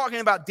 I'm not talking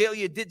about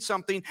Dahlia did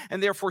something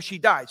and therefore she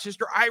died.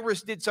 Sister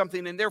Iris did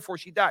something and therefore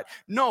she died.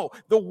 No,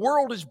 the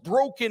world is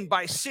broken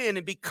by sin.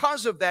 And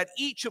because of that,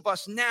 each of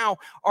us now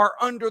are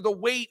under the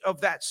weight of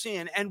that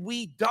sin. And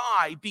we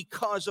die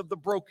because of the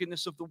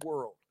brokenness of the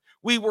world.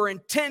 We were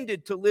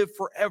intended to live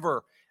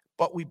forever,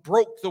 but we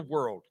broke the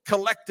world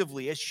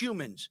collectively as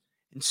humans.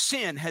 And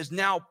sin has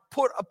now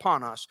put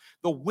upon us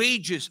the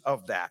wages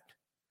of that,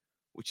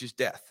 which is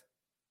death.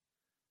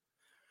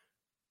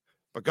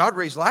 But God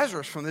raised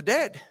Lazarus from the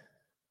dead.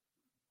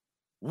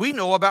 We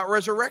know about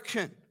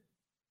resurrection.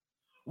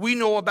 We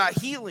know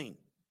about healing.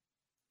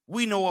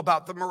 We know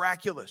about the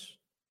miraculous.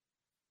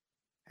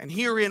 And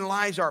herein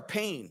lies our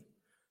pain,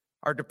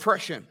 our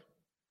depression,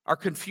 our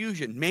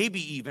confusion,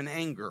 maybe even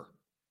anger.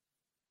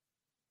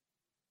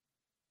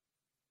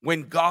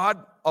 When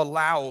God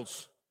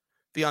allows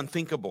the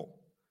unthinkable.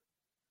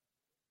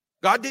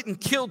 God didn't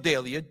kill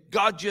Dahlia.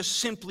 God just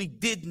simply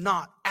did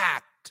not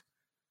act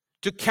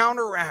to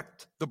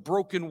counteract the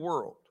broken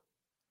world.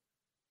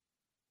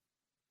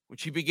 When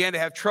she began to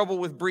have trouble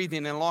with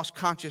breathing and lost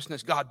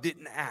consciousness, God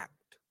didn't act.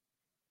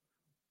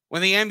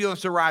 When the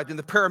ambulance arrived and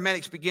the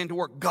paramedics began to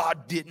work,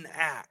 God didn't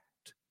act.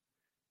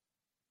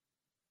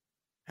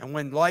 And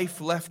when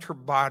life left her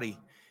body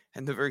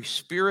and the very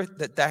spirit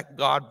that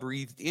God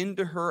breathed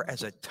into her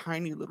as a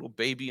tiny little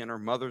baby in her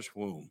mother's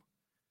womb,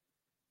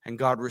 and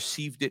God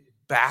received it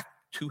back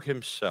to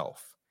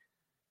himself,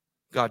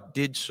 God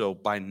did so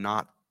by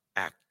not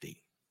acting.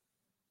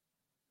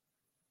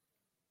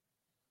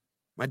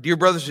 My dear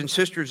brothers and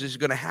sisters, this is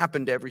going to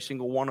happen to every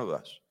single one of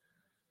us.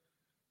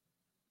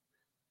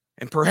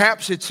 And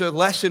perhaps it's a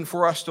lesson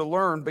for us to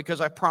learn,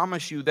 because I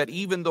promise you that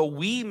even though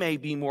we may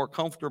be more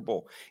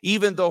comfortable,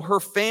 even though her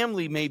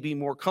family may be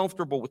more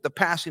comfortable with the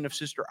passing of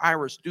Sister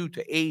Iris due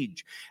to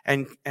age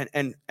and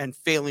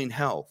failing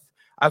health,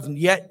 I've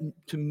yet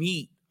to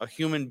meet a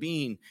human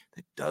being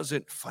that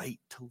doesn't fight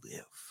to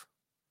live.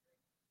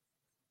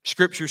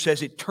 Scripture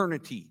says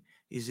eternity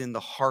is in the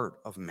heart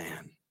of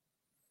man.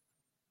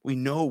 We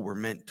know we're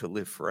meant to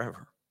live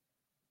forever.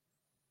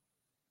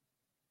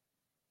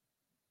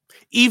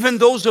 Even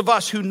those of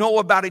us who know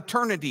about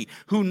eternity,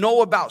 who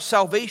know about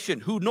salvation,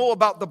 who know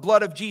about the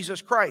blood of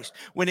Jesus Christ,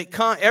 when it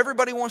comes,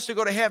 everybody wants to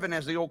go to heaven,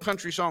 as the old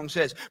country song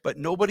says, but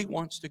nobody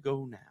wants to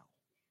go now.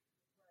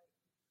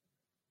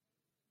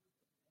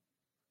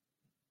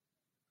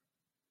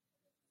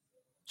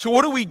 So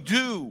what do we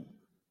do?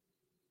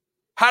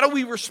 How do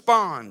we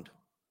respond?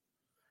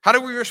 How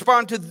do we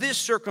respond to this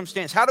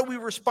circumstance? How do we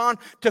respond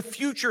to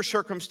future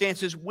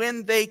circumstances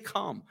when they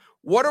come?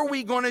 What are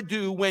we going to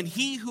do when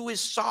he who is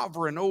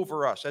sovereign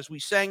over us, as we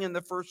sang in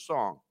the first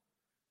song,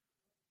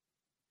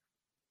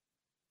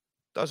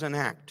 doesn't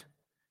act?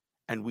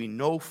 And we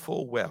know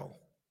full well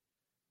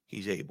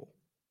he's able.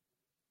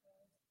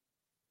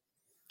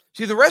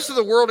 See, the rest of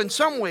the world in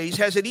some ways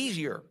has it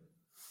easier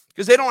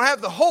because they don't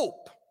have the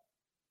hope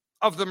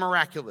of the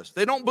miraculous.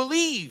 They don't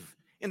believe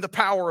in the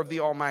power of the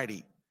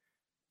Almighty.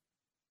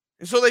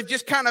 And so they've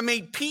just kind of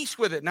made peace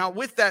with it. Now,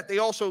 with that, they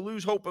also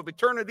lose hope of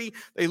eternity.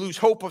 They lose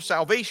hope of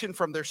salvation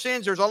from their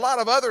sins. There's a lot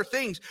of other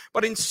things.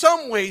 But in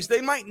some ways, they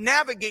might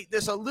navigate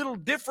this a little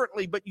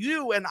differently. But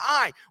you and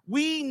I,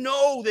 we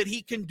know that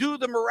he can do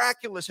the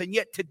miraculous. And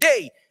yet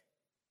today,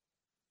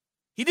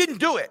 he didn't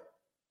do it.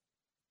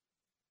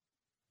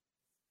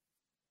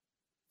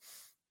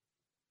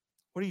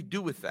 What do you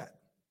do with that?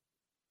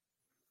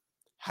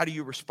 How do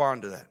you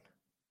respond to that?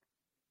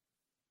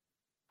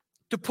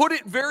 To put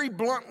it very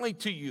bluntly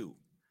to you,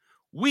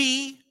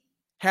 we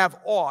have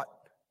aught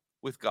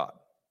with God.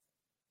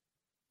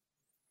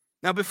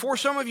 Now, before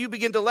some of you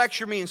begin to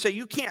lecture me and say,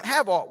 you can't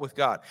have aught with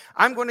God,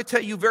 I'm going to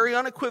tell you very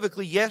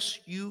unequivocally, yes,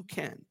 you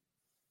can.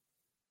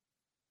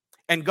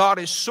 And God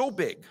is so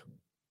big,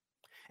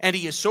 and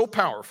he is so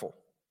powerful,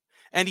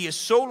 and he is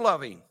so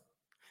loving,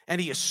 and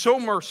he is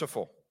so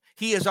merciful.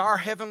 He is our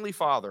Heavenly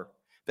Father,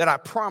 that I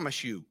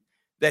promise you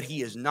that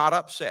he is not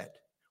upset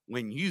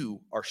when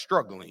you are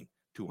struggling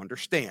to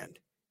understand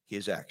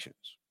his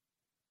actions.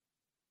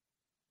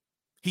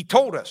 He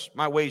told us,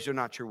 my ways are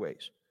not your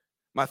ways.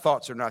 My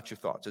thoughts are not your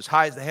thoughts. As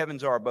high as the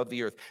heavens are above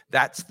the earth,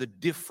 that's the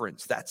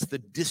difference. That's the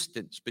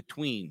distance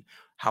between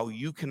how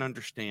you can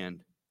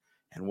understand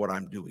and what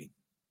I'm doing.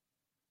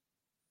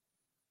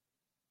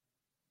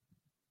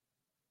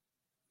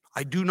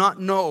 I do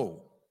not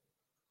know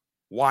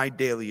why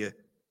Dahlia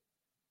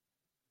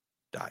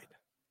died.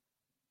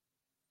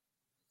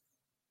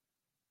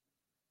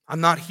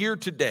 I'm not here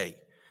today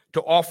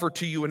to offer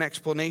to you an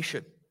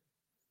explanation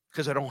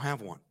because I don't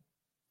have one.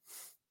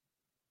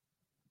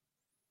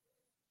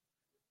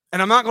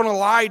 And I'm not going to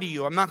lie to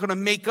you. I'm not going to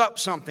make up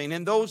something.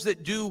 And those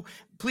that do,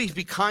 please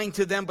be kind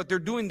to them, but they're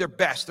doing their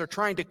best. They're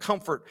trying to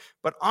comfort.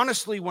 But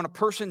honestly, when a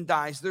person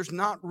dies, there's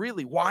not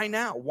really, why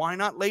now? Why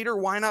not later?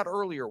 Why not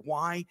earlier?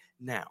 Why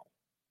now?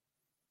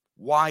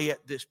 Why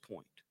at this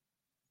point?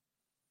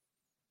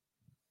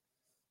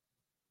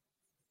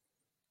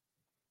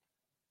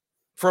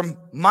 From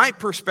my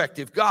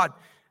perspective, God,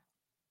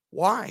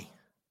 why?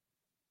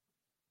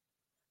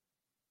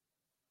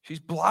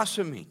 She's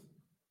blossoming.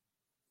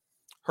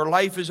 Her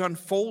life is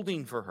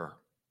unfolding for her.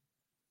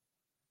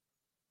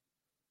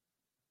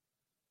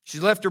 She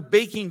left her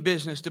baking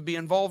business to be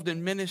involved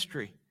in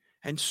ministry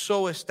and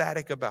so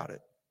ecstatic about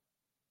it.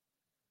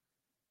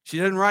 She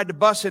doesn't ride the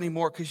bus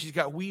anymore because she's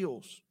got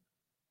wheels.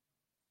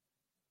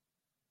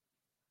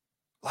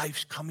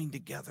 Life's coming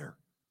together.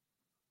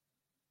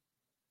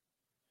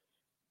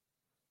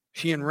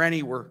 She and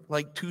Rennie were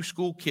like two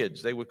school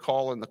kids. They would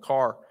call in the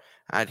car.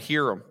 I'd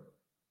hear them.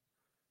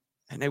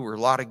 And there were a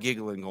lot of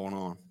giggling going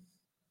on.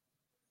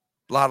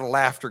 A lot of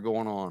laughter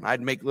going on.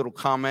 I'd make little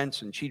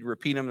comments and she'd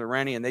repeat them to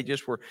Rennie, and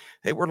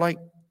they were like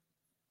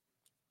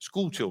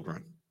school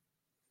children.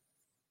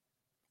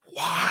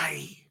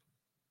 Why?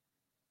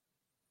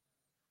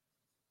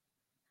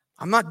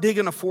 I'm not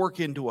digging a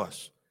fork into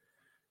us.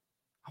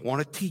 I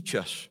want to teach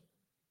us.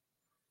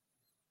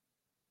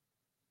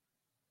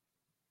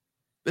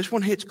 This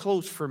one hits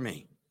close for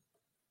me.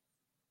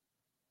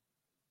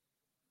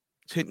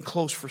 It's hitting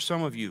close for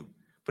some of you.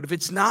 But if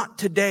it's not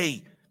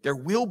today, there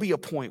will be a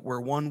point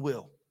where one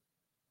will.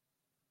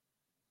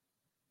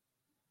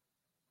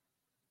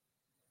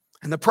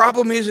 And the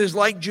problem is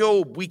like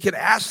Job, we can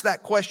ask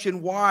that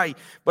question, why?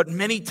 But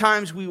many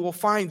times we will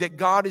find that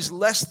God is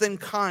less than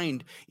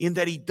kind in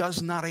that he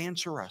does not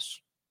answer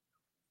us.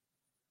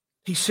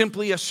 He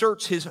simply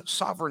asserts his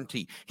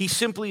sovereignty. He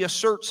simply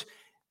asserts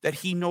that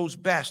he knows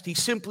best. He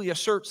simply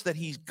asserts that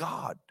he's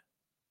God.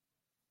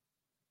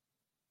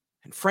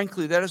 And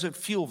frankly, that doesn't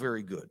feel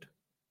very good.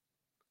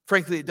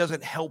 Frankly, it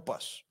doesn't help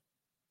us.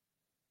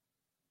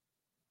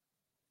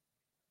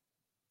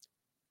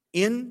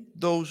 In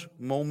those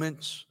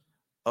moments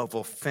of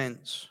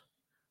offense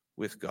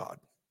with God,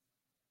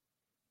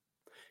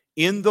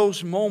 in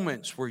those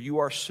moments where you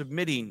are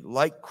submitting,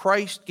 like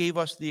Christ gave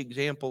us the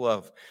example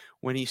of,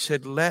 when he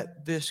said,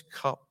 "Let this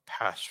cup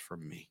pass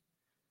from me.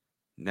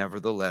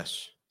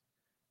 Nevertheless,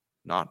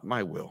 not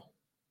my will,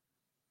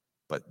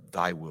 but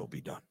thy will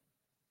be done."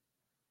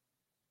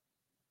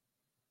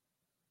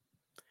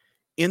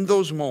 In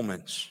those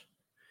moments,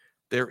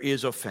 there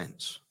is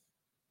offense.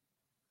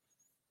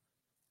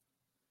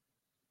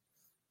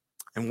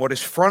 And what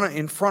is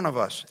in front of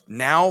us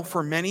now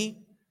for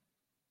many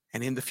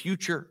and in the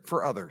future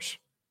for others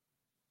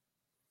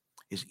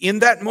is in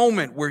that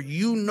moment where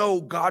you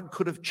know God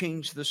could have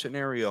changed the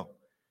scenario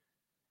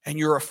and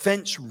your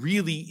offense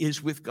really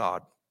is with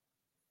God.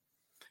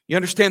 You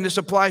understand this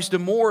applies to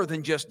more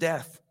than just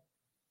death.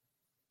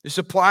 This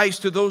applies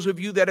to those of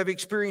you that have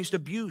experienced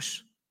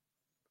abuse.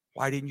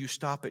 Why didn't you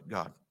stop it,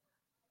 God?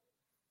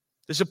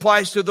 This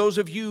applies to those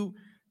of you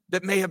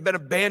that may have been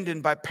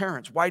abandoned by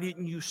parents. Why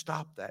didn't you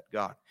stop that,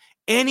 God?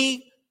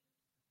 Anything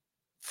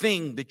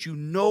that you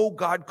know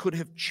God could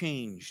have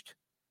changed,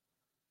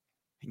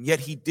 and yet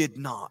he did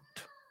not.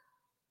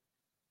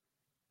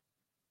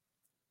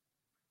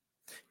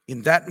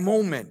 In that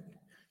moment,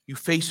 you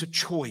face a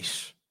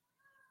choice.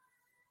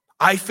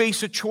 I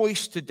face a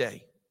choice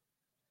today.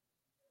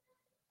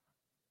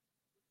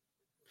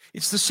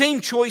 It's the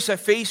same choice I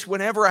face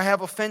whenever I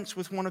have offense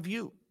with one of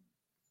you,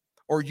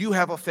 or you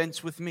have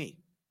offense with me.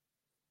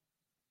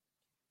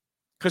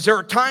 Because there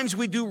are times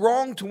we do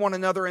wrong to one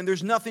another and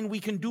there's nothing we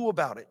can do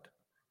about it.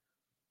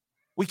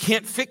 We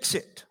can't fix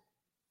it.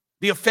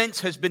 The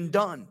offense has been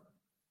done.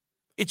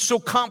 It's so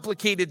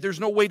complicated, there's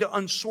no way to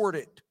unsort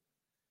it.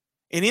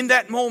 And in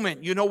that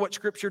moment, you know what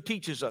Scripture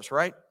teaches us,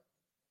 right?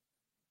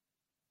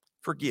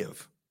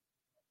 Forgive.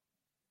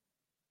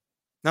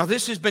 Now,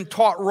 this has been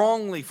taught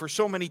wrongly for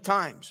so many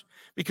times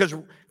because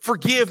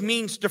forgive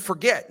means to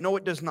forget. No,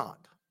 it does not.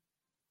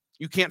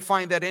 You can't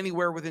find that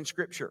anywhere within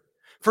Scripture.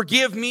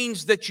 Forgive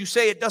means that you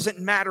say it doesn't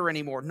matter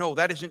anymore. No,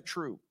 that isn't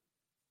true.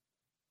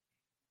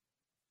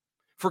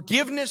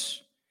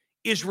 Forgiveness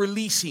is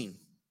releasing.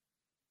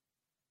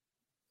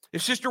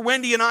 If Sister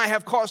Wendy and I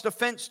have caused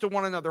offense to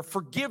one another,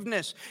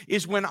 forgiveness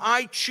is when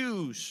I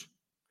choose,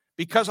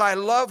 because I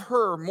love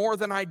her more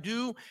than I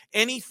do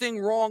anything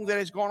wrong that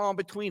has gone on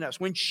between us.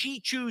 When she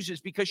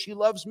chooses, because she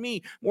loves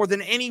me more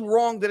than any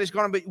wrong that has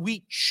gone on,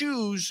 we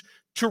choose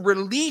to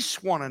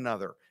release one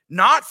another.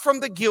 Not from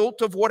the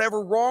guilt of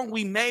whatever wrong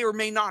we may or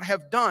may not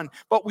have done,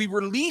 but we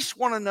release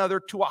one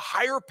another to a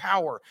higher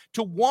power,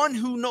 to one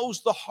who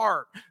knows the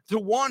heart, to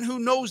one who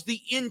knows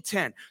the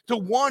intent, to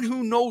one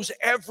who knows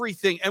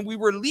everything. And we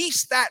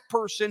release that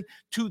person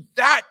to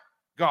that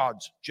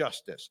God's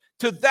justice,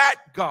 to that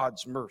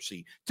God's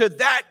mercy, to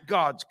that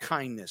God's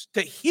kindness,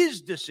 to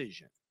his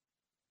decision.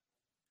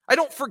 I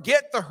don't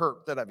forget the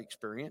hurt that I've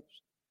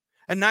experienced,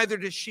 and neither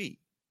does she.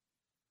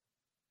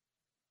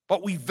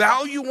 But we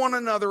value one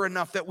another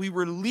enough that we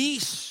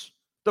release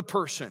the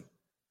person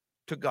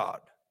to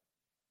God.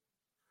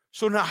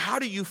 So now how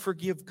do you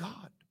forgive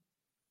God?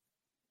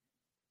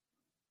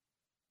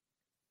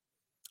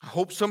 I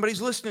hope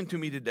somebody's listening to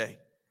me today.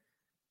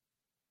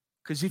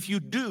 Because if you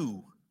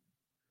do,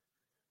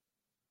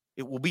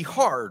 it will be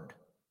hard,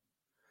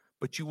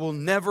 but you will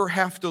never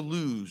have to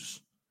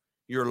lose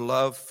your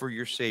love for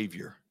your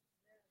Savior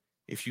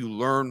if you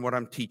learn what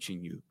I'm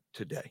teaching you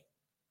today.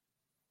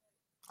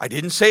 I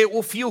didn't say it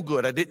will feel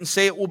good. I didn't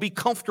say it will be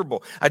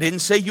comfortable. I didn't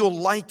say you'll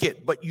like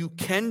it, but you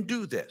can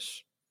do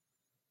this.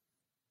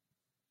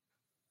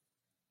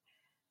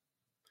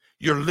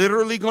 You're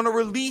literally going to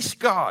release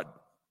God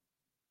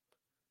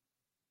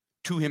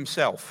to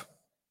himself.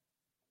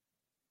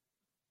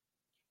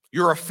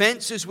 Your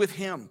offense is with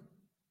him.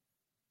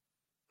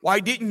 Why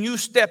didn't you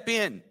step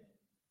in?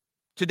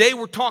 Today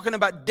we're talking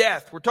about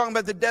death. We're talking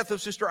about the death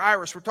of Sister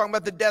Iris. We're talking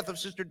about the death of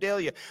Sister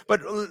Dahlia.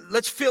 But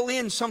let's fill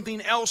in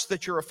something else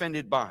that you're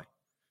offended by.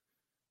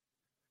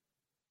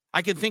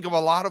 I can think of a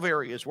lot of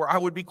areas where I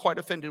would be quite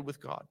offended with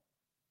God.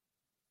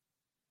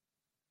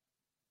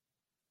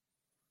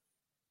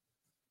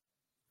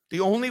 The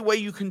only way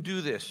you can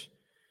do this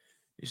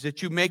is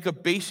that you make a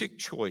basic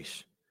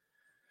choice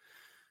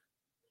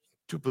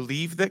to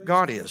believe that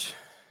God is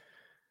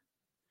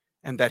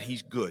and that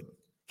he's good.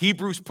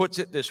 Hebrews puts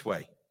it this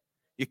way.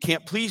 You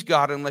can't please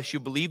God unless you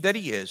believe that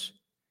he is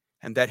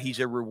and that he's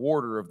a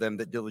rewarder of them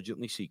that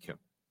diligently seek him.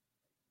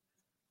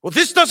 Well,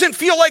 this doesn't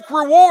feel like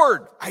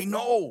reward. I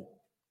know.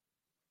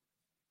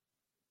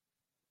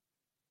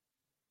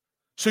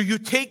 So you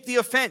take the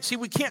offense. See,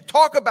 we can't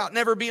talk about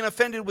never being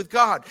offended with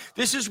God.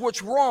 This is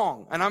what's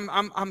wrong. And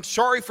I'm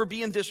sorry for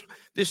being this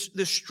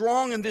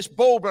strong and this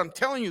bold, but I'm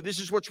telling you, this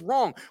is what's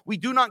wrong. We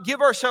do not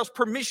give ourselves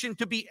permission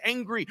to be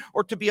angry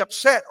or to be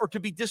upset or to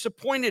be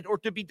disappointed or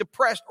to be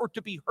depressed or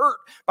to be hurt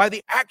by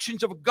the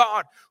actions of a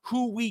God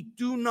who we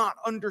do not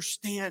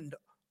understand.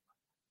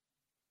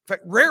 In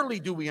fact,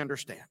 rarely do we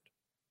understand.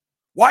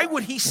 Why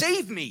would he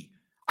save me?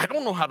 I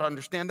don't know how to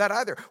understand that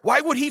either. Why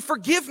would he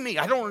forgive me?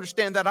 I don't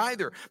understand that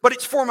either. But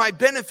it's for my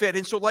benefit.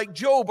 And so like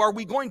Job, are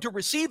we going to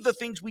receive the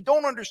things we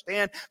don't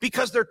understand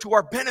because they're to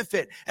our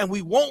benefit? And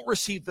we won't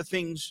receive the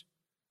things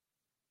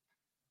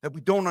that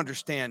we don't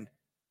understand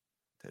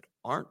that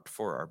aren't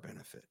for our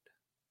benefit.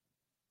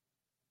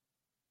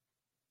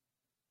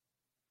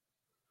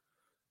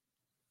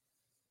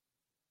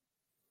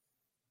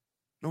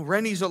 No,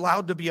 Rennie's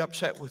allowed to be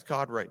upset with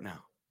God right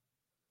now.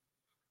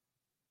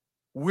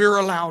 We're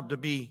allowed to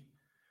be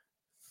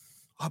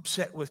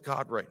upset with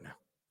God right now.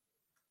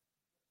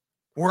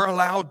 We're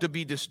allowed to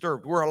be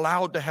disturbed. We're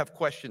allowed to have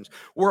questions.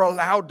 We're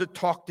allowed to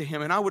talk to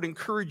him. And I would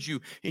encourage you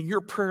in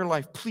your prayer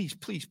life, please,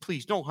 please,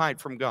 please don't hide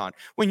from God.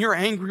 When you're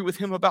angry with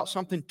him about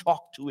something,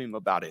 talk to him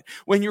about it.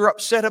 When you're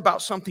upset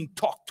about something,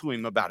 talk to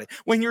him about it.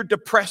 When you're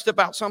depressed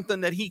about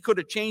something that he could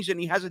have changed and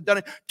he hasn't done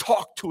it,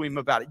 talk to him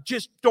about it.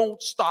 Just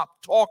don't stop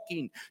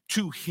talking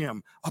to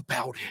him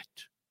about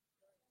it.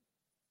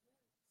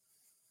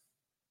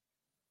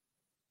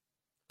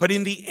 But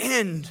in the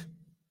end,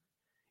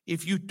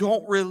 if you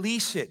don't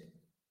release it,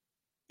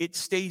 it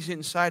stays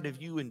inside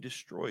of you and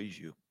destroys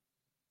you.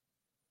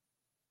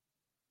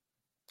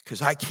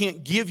 Because I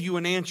can't give you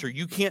an answer.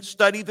 You can't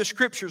study the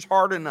scriptures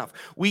hard enough.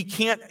 We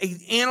can't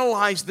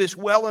analyze this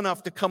well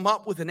enough to come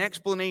up with an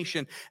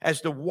explanation as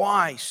to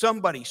why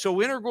somebody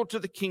so integral to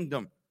the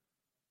kingdom,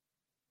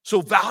 so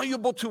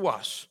valuable to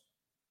us,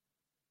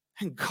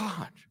 and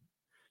God,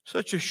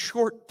 such a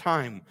short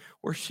time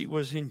where she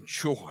was in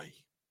joy.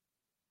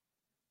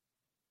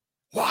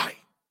 Why?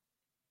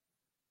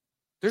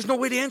 There's no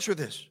way to answer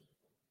this.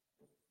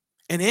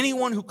 And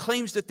anyone who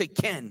claims that they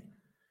can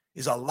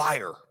is a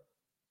liar.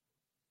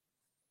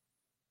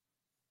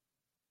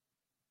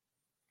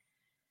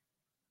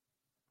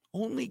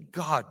 Only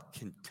God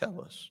can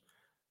tell us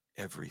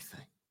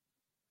everything.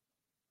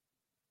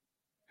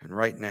 And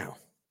right now,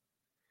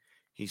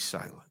 he's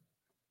silent.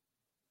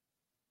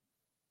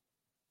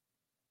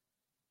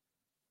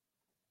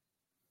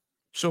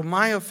 So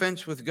my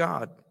offense with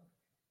God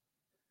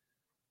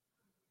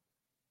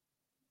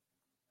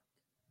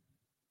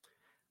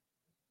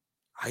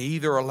I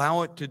either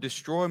allow it to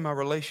destroy my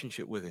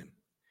relationship with him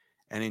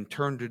and in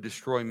turn to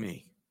destroy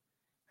me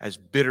as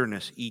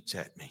bitterness eats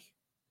at me.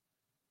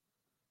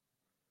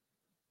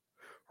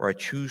 Or I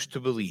choose to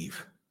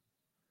believe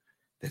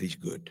that he's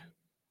good.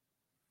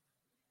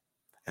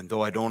 And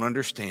though I don't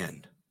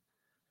understand,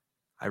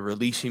 I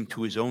release him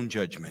to his own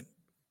judgment,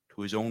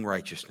 to his own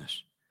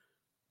righteousness,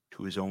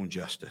 to his own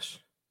justice.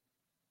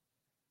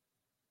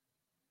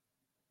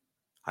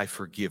 I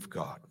forgive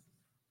God.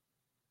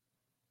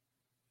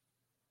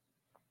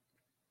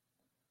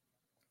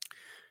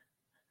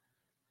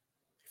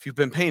 If you've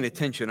been paying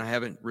attention, I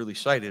haven't really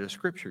cited a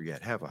scripture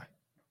yet, have I?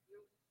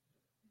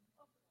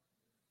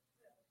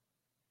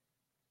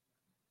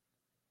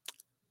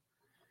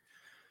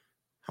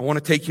 I want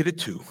to take you to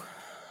two.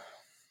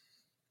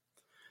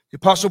 The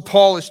Apostle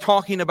Paul is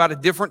talking about a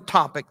different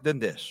topic than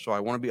this. So I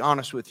want to be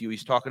honest with you.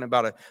 He's talking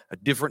about a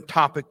different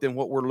topic than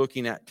what we're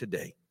looking at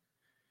today.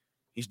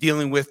 He's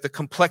dealing with the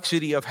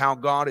complexity of how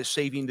God is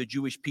saving the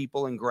Jewish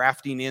people and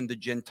grafting in the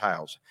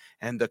Gentiles,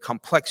 and the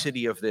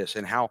complexity of this,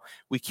 and how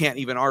we can't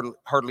even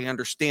hardly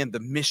understand the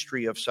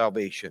mystery of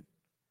salvation.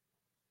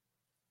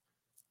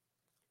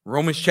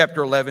 Romans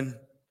chapter 11,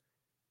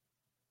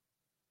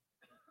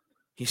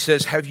 he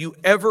says, have you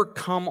ever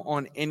come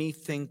on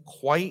anything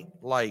quite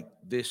like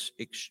this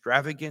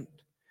extravagant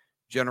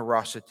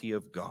generosity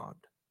of God?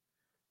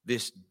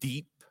 This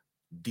deep,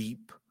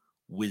 deep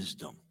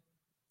wisdom.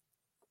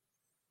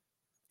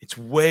 It's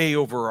way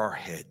over our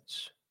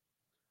heads.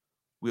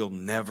 We'll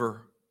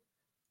never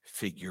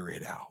figure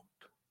it out.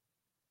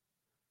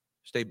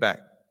 Stay back,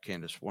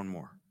 Candace, one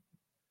more.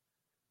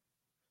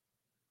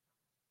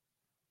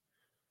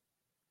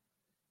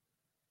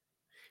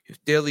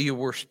 If Delia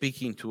were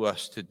speaking to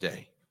us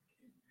today,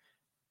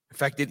 in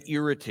fact, it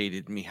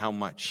irritated me how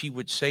much she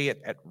would say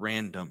it at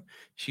random.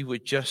 She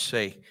would just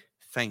say,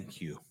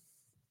 thank you.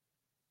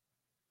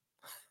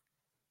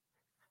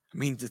 I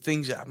mean, the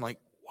things that I'm like,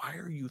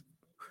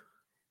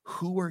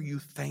 who are you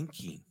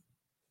thanking?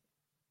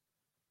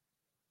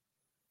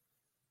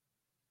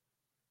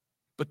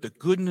 But the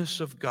goodness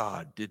of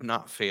God did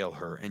not fail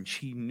her, and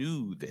she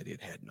knew that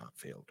it had not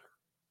failed her.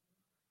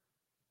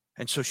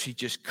 And so she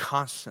just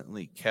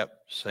constantly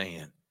kept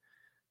saying,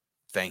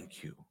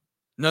 thank you.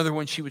 Another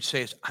one she would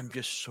say is, I'm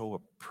just so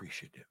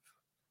appreciative.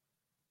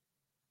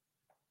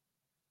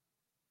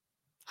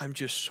 I'm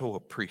just so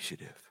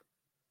appreciative.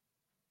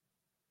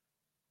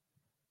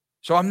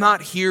 So I'm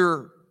not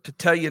here to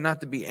tell you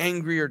not to be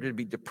angry or to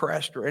be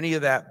depressed or any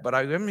of that, but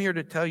I am here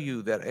to tell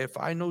you that if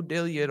I know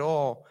Delia at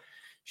all,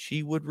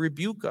 she would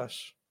rebuke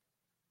us.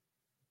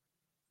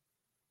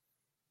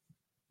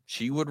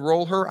 She would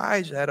roll her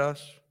eyes at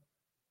us.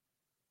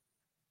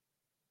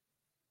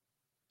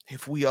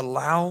 If we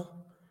allow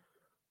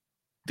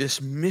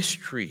this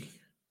mystery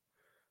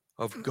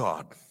of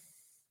God,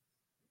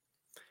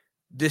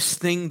 this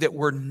thing that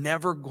we're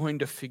never going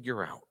to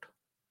figure out,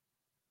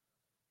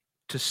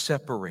 to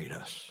separate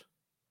us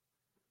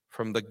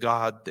from the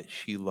God that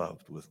she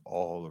loved with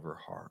all of her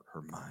heart,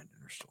 her mind,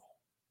 and her soul.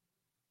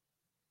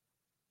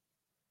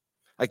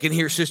 I can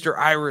hear Sister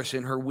Iris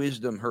in her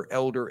wisdom, her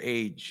elder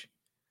age,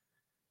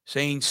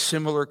 saying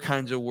similar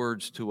kinds of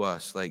words to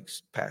us, like,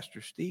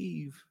 Pastor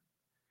Steve,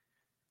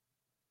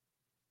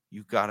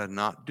 you've got to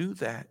not do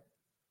that.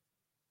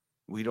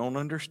 We don't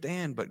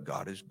understand, but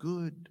God is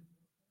good.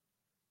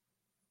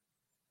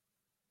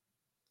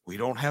 We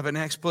don't have an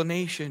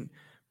explanation,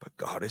 but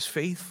God is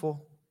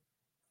faithful.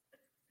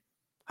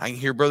 I can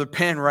hear Brother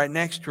Penn right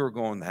next to her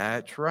going,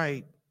 that's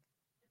right.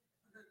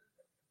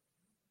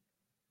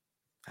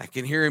 I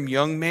can hear him,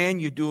 young man,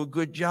 you do a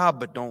good job,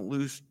 but don't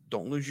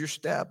lose your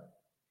step.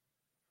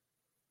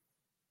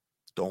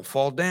 Don't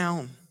fall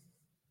down.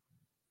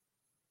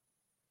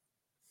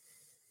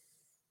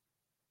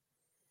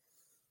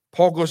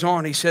 Paul goes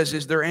on, he says,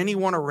 is there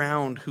anyone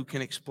around who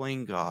can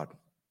explain God?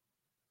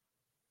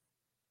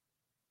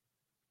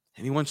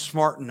 Anyone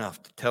smart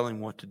enough to tell him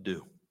what to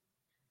do?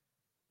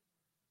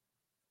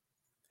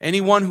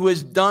 Anyone who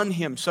has done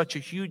him such a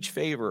huge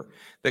favor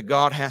that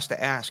God has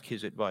to ask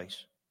his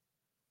advice?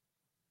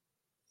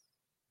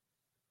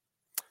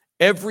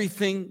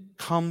 Everything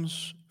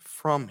comes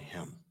from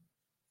him.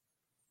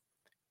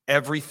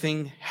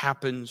 Everything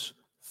happens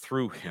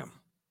through him.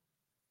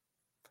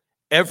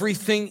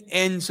 Everything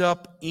ends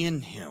up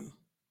in him.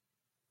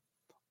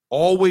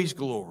 Always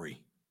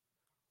glory,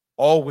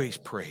 always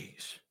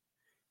praise.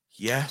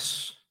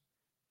 Yes,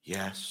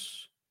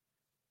 yes,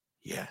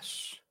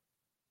 yes.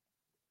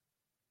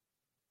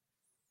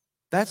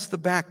 That's the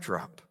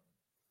backdrop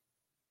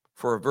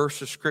for a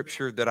verse of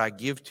scripture that I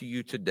give to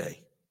you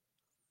today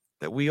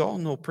that we all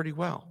know pretty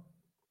well.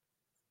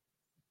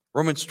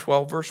 Romans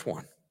 12, verse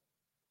 1.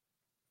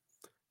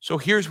 So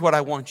here's what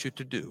I want you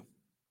to do.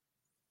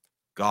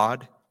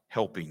 God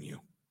helping you.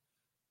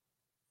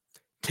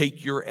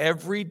 Take your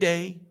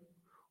everyday,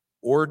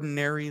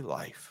 ordinary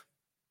life.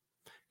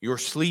 You're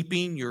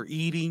sleeping, you're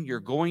eating, you're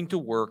going to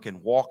work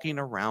and walking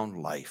around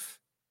life,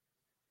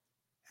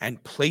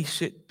 and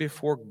place it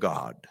before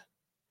God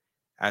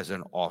as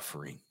an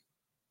offering.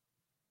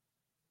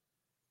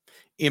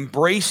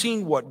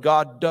 Embracing what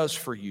God does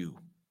for you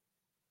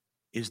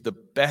is the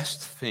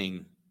best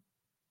thing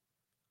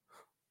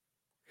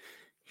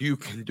you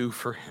can do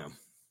for him.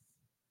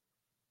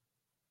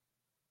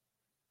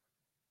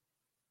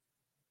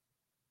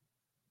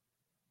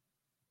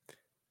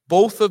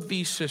 Both of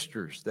these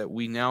sisters that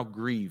we now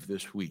grieve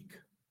this week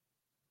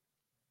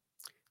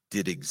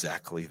did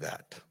exactly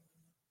that.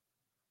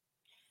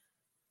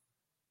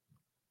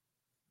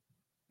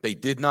 They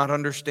did not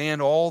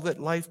understand all that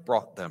life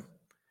brought them.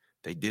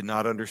 They did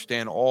not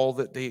understand all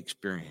that they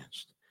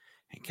experienced.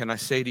 And can I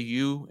say to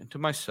you and to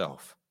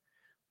myself,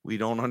 we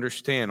don't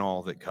understand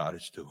all that God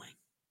is doing.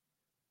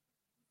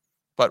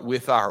 But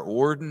with our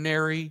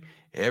ordinary,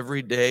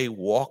 everyday,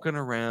 walking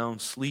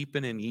around,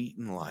 sleeping and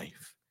eating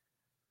life,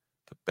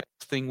 the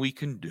best thing we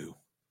can do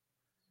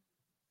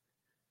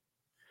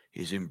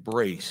is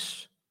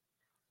embrace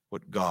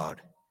what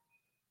God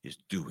is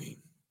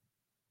doing.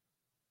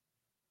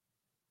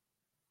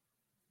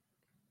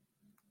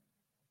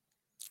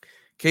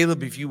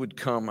 Caleb, if you would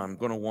come, I'm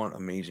going to want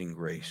Amazing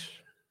Grace.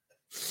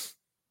 It's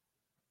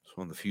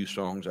one of the few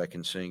songs I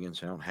can sing and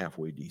sound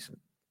halfway decent.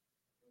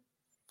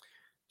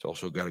 It's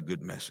also got a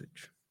good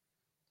message.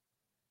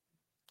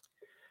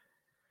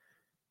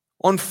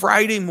 On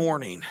Friday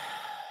morning,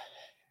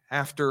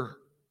 after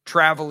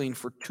traveling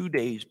for 2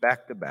 days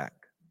back to back,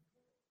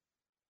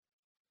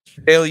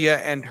 Dahlia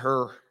and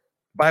her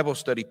Bible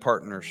study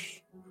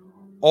partners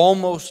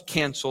almost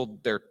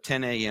canceled their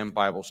 10 a.m.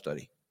 Bible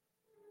study.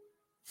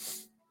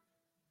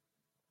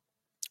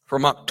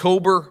 From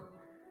October,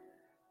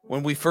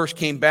 when we first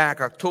came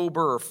back,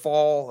 October or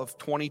fall of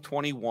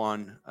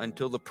 2021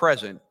 until the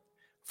present,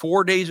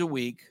 4 days a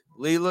week,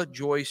 Leila,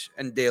 Joyce,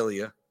 and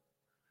Dahlia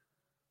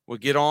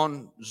would get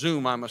on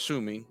Zoom, I'm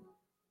assuming.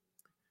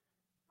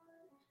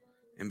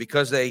 And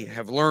because they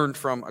have learned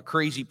from a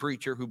crazy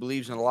preacher who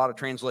believes in a lot of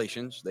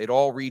translations, they'd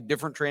all read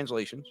different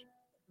translations.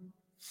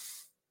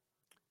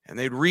 And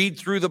they'd read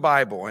through the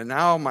Bible. And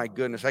oh my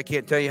goodness, I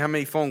can't tell you how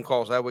many phone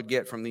calls I would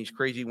get from these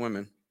crazy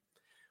women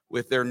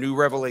with their new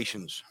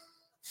revelations.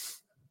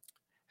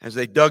 As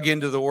they dug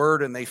into the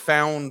Word and they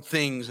found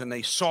things and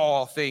they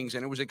saw things,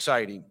 and it was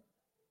exciting.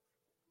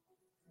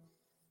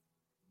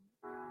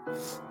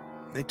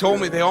 They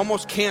told me they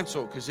almost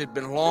canceled because it'd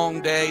been a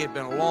long day, it'd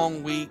been a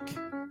long week.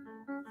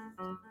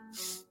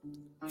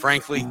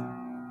 Frankly,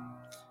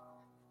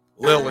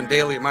 Lil and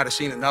Dahlia might have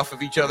seen enough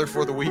of each other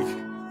for the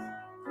week.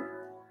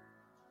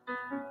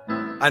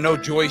 I know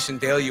Joyce and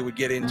Dahlia would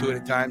get into it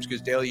at times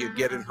because Dahlia would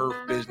get in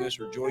her business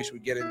or Joyce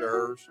would get into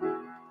hers.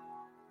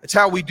 That's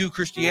how we do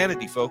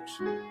Christianity, folks.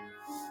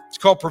 It's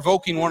called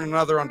provoking one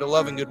another unto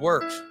love and good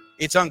works.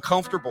 It's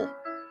uncomfortable.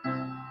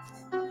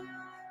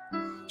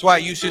 That's why I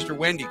use Sister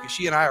Wendy, because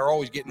she and I are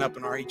always getting up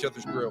in each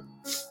other's grill.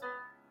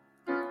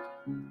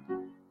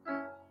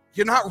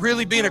 You're not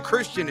really being a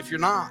Christian if you're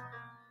not.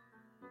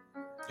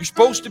 You're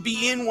supposed to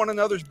be in one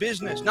another's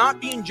business,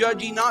 not being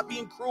judgy, not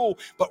being cruel,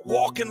 but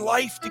walking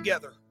life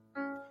together,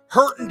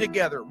 hurting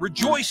together,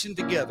 rejoicing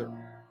together,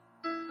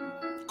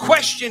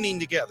 questioning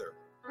together.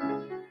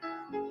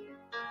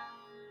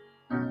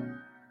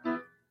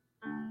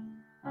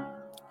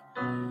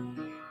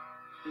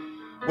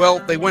 Well,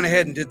 they went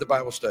ahead and did the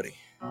Bible study.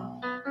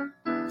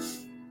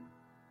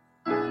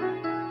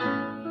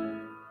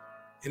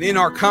 And in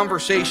our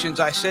conversations,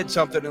 I said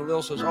something, and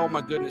Lil says, oh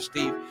my goodness,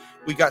 Steve,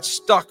 we got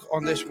stuck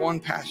on this one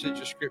passage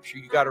of Scripture.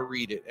 You got to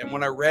read it. And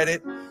when I read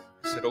it, I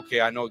said,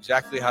 okay, I know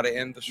exactly how to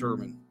end the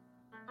sermon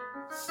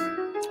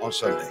on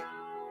Sunday.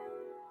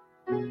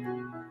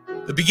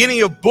 The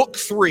beginning of book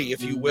 3,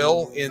 if you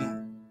will,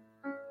 in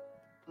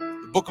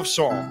the book of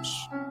Psalms,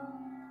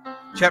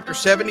 chapter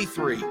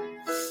 73.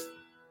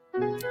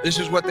 This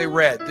is what they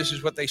read. This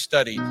is what they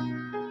studied.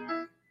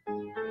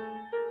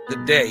 The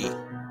day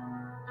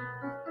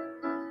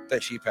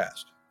that she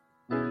passed.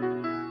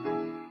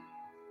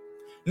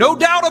 No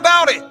doubt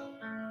about it.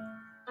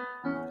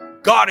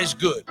 God is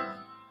good.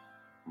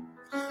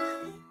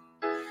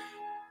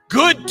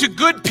 Good to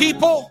good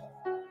people.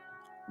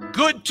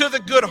 Good to the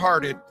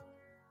good-hearted.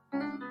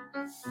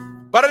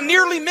 But I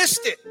nearly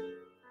missed it.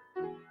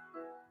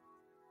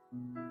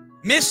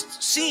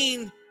 Missed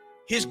seeing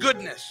his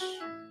goodness.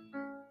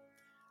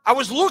 I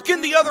was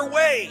looking the other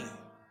way.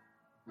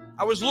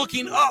 I was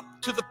looking up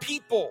to the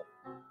people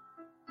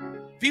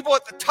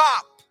at the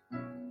top.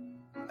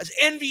 I was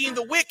envying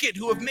the wicked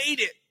who have made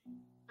it,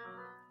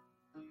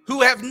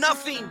 who have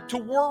nothing to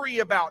worry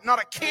about, not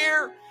a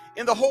care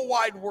in the whole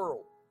wide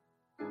world.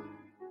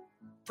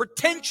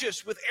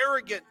 Pretentious with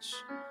arrogance.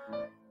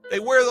 They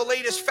wear the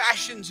latest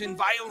fashions in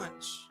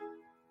violence.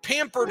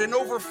 Pampered and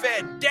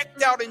overfed,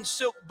 decked out in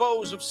silk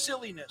bows of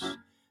silliness.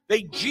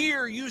 They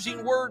jeer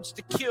using words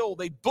to kill.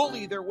 They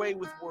bully their way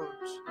with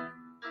words.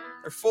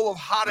 They're full of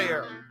hot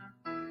air,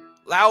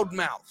 loud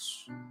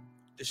mouths,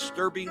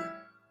 disturbing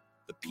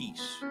the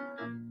peace.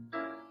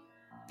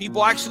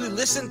 People actually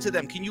listen to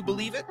them. Can you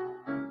believe it?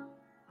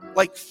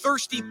 Like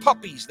thirsty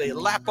puppies, they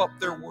lap up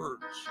their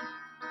words.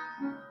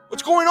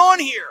 What's going on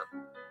here?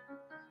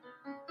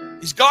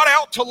 Is God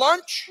out to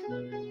lunch?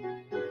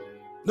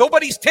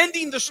 Nobody's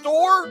tending the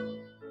store?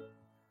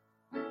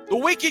 The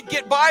wicked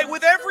get by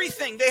with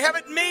everything. They have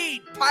it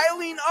made,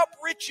 piling up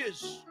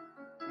riches.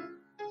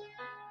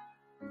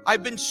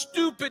 I've been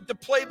stupid to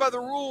play by the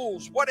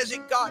rules. What has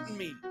it gotten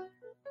me?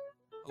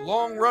 A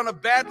long run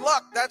of bad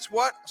luck, that's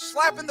what. A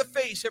slap in the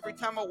face every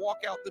time I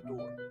walk out the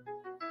door.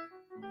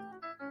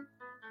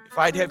 If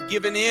I'd have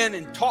given in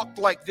and talked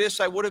like this,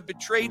 I would have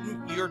betrayed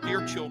your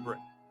dear children.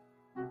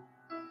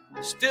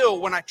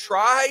 Still, when I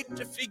tried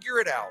to figure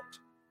it out,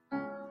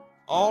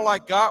 all I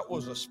got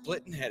was a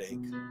splitting headache.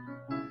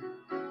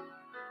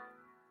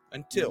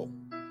 Until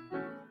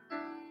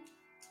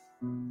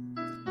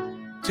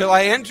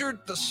I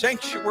entered the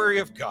sanctuary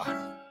of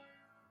God.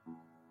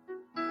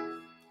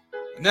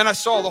 And then I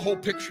saw the whole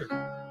picture.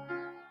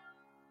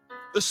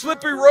 The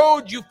slippery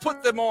road you've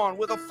put them on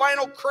with a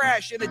final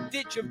crash in a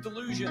ditch of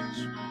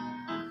delusions.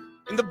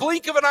 In the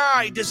blink of an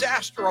eye,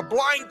 disaster, a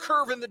blind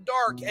curve in the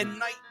dark, and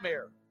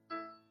nightmare.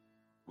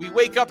 We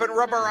wake up and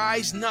rub our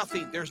eyes,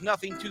 nothing. There's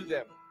nothing to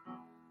them.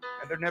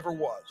 and there never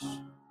was.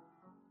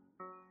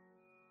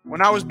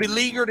 When I was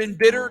beleaguered and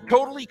bitter,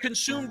 totally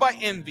consumed by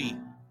envy,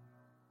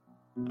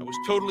 I was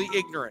totally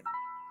ignorant,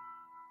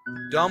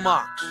 dumb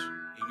ox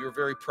in your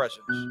very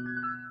presence.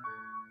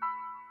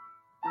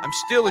 I'm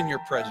still in your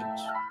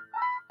presence,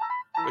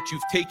 but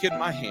you've taken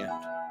my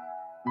hand.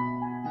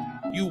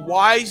 You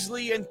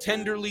wisely and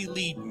tenderly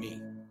lead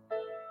me,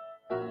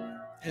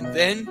 and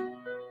then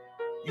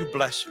you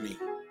bless me.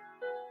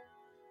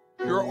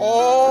 You're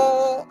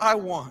all I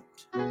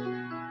want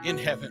in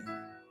heaven.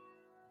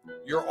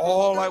 You're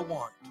all I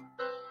want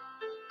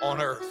on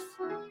earth.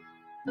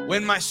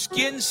 When my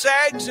skin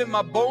sags and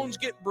my bones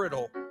get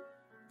brittle,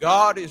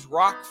 God is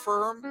rock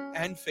firm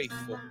and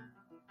faithful.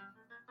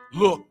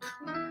 Look,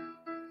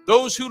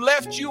 those who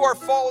left you are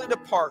falling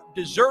apart.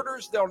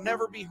 Deserters, they'll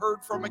never be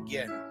heard from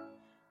again.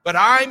 But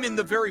I'm in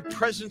the very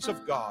presence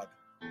of God.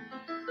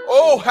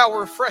 Oh, how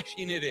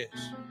refreshing it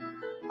is.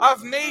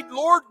 I've made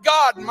Lord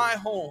God my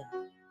home.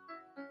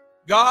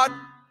 God,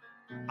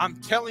 I'm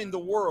telling the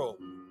world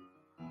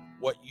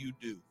what you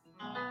do.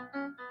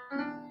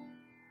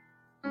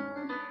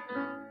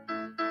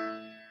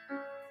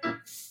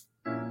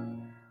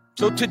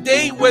 So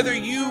today, whether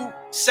you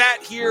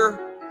sat here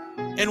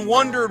and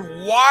wondered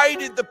why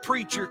did the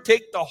preacher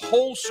take the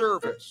whole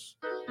service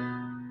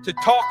to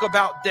talk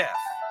about death,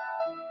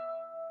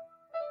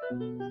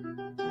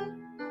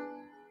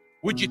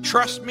 would you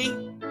trust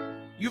me?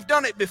 You've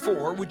done it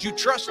before. Would you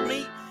trust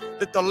me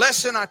that the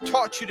lesson I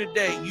taught you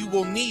today, you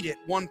will need at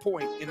one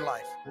point in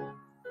life?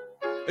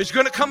 There's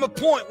going to come a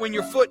point when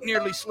your foot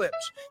nearly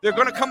slips. There's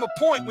going to come a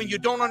point when you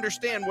don't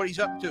understand what he's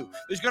up to.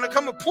 There's going to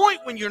come a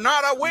point when you're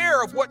not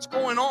aware of what's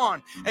going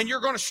on, and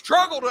you're going to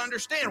struggle to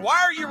understand, why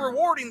are you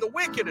rewarding the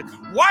wicked, and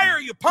why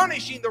are you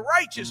punishing the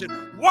righteous, and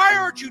why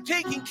aren't you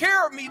taking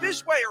care of me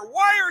this way, or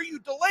why are you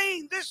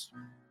delaying this?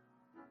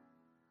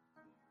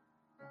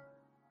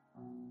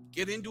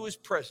 Get into his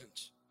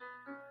presence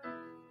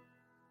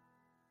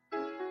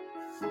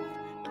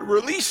and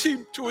release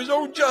him to his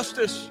own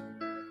justice.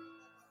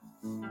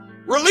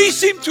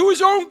 Release him to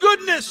his own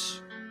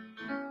goodness.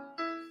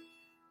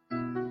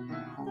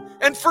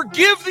 And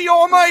forgive the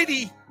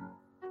Almighty.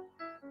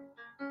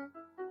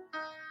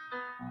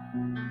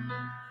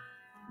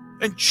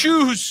 And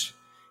choose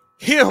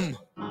him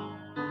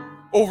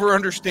over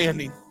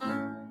understanding.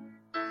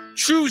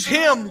 Choose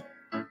him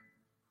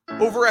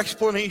over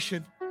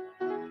explanation.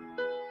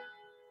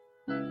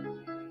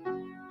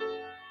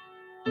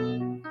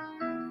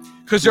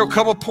 Because there'll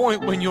come a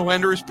point when you'll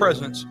enter his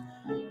presence,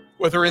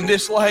 whether in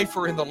this life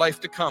or in the life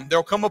to come.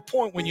 There'll come a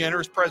point when you enter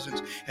his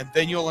presence, and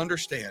then you'll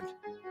understand.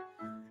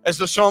 As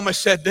the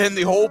psalmist said, then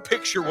the whole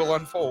picture will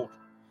unfold.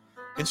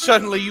 And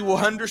suddenly you will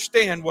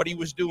understand what he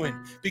was doing,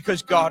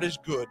 because God is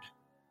good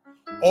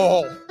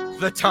all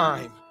the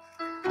time.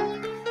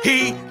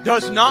 He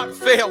does not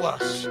fail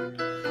us.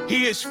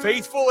 He is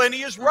faithful, and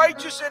he is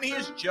righteous, and he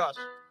is just.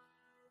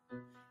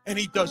 And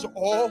he does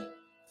all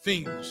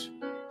things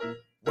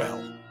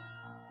well.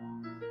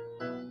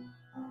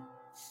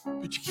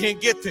 But you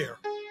can't get there.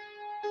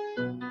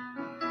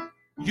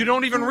 You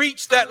don't even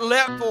reach that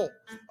level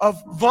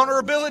of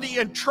vulnerability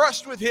and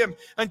trust with him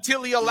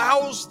until he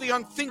allows the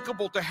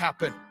unthinkable to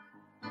happen.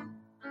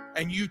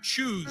 And you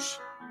choose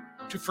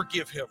to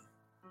forgive him.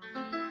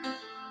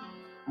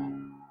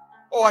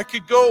 Oh, I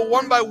could go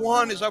one by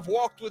one as I've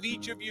walked with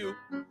each of you.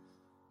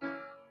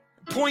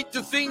 Point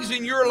to things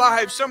in your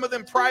lives, some of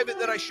them private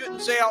that I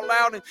shouldn't say out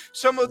loud, and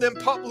some of them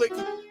public.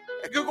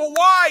 I could go,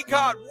 why,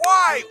 God?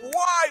 Why?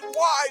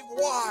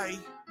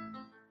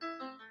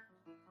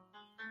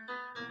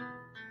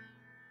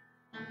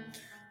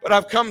 But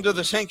I've come to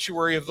the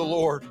sanctuary of the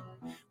Lord,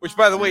 which,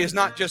 by the way, is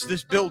not just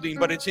this building,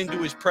 but it's into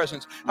his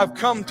presence. I've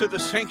come to the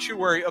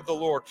sanctuary of the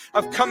Lord.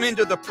 I've come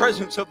into the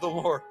presence of the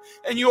Lord.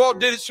 And you all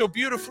did it so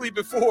beautifully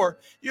before.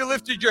 You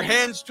lifted your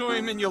hands to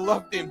him and you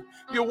loved him.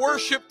 You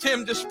worshiped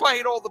him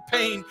despite all the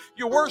pain.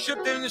 You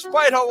worshiped him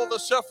despite all the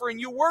suffering.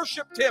 You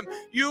worshiped him.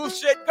 You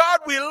said, God,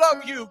 we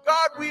love you.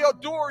 God, we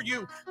adore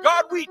you.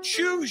 God, we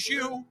choose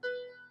you.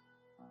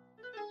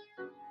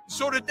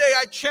 So today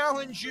I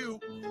challenge you,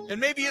 and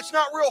maybe it's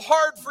not real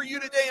hard for you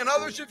today, and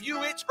others of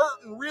you, it's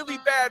hurting really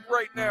bad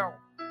right now.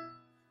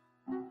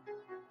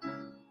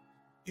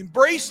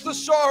 Embrace the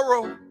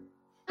sorrow.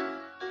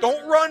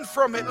 Don't run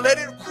from it. Let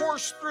it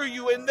course through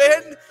you. And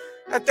then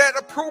at that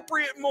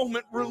appropriate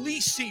moment,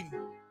 release him.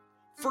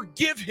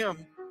 Forgive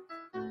him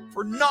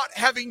for not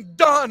having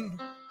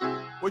done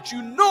what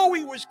you know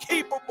he was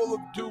capable of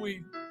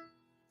doing.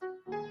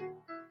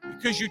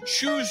 Because you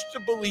choose to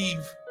believe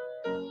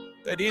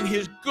that in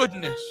his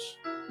goodness,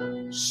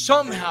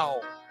 somehow,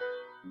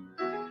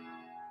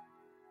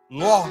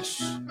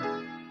 loss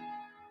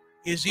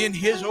is in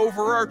his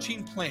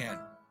overarching plan,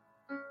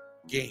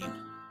 gain.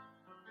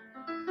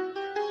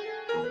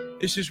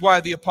 This is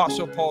why the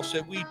Apostle Paul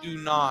said, we do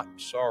not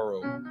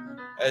sorrow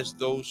as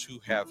those who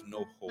have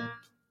no hope.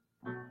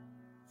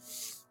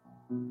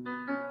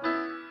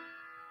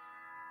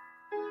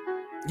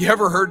 You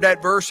ever heard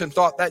that verse and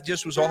thought that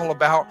just was all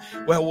about,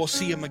 well, we'll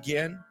see him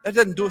again? That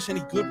doesn't do us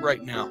any good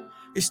right now.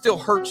 It still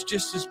hurts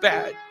just as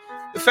bad.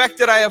 The fact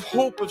that I have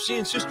hope of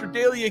seeing Sister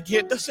Daly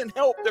again doesn't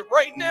help that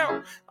right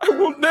now I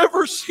will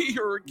never see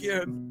her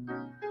again.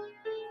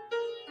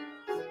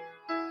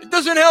 It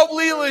doesn't help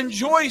Leela and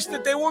Joyce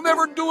that they will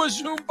never do a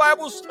Zoom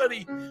Bible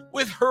study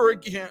with her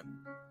again.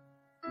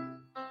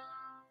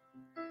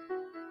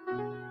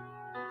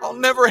 I'll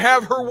never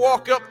have her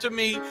walk up to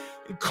me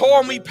and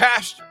call me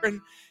pastor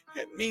and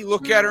me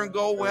look at her and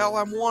go, well,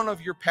 I'm one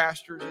of your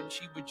pastors. And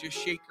she would just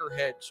shake her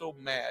head so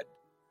mad.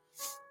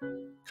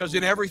 Because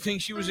in everything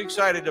she was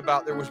excited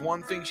about, there was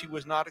one thing she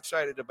was not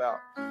excited about.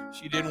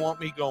 She didn't want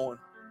me going.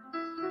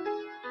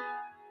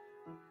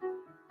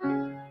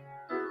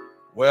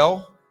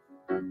 Well,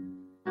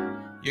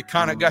 you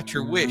kind of got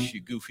your wish,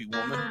 you goofy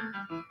woman.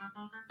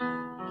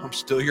 I'm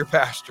still your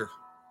pastor.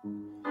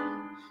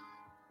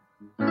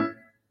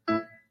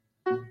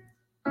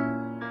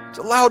 It's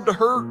allowed to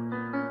hurt.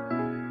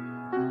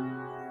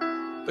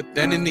 But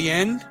then in the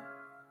end,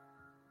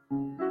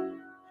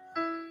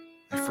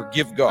 I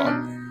forgive God.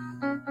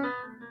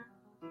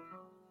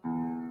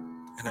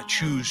 And I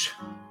choose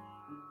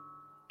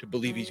to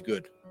believe He's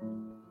good.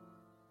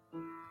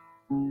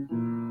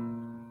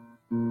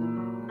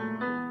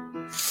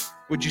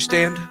 Would you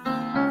stand?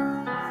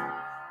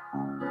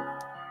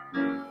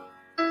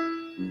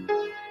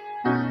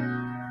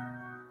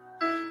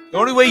 The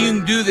only way you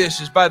can do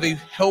this is by the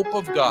help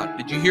of God.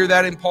 Did you hear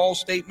that in Paul's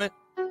statement?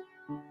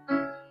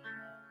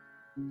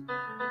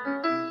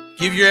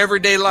 Give your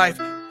everyday life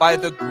by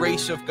the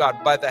grace of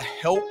God, by the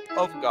help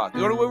of God.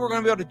 The only way we're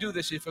going to be able to do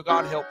this is if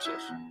God helps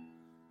us.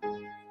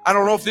 I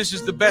don't know if this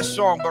is the best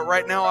song, but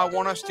right now I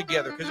want us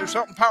together because there's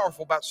something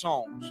powerful about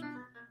songs.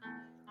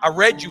 I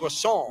read you a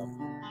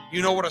psalm.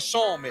 You know what a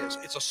psalm is?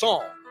 It's a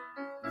song.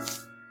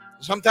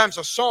 Sometimes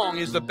a song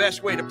is the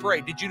best way to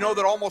pray. Did you know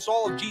that almost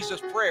all of Jesus'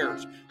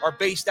 prayers are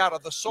based out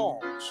of the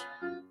Psalms?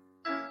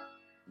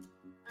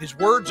 His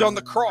words on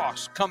the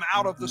cross come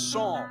out of the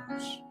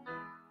Psalms.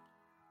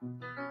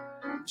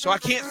 So I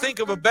can't think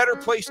of a better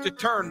place to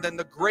turn than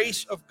the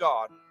grace of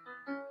God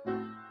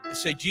and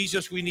say,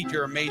 Jesus, we need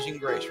your amazing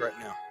grace right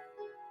now.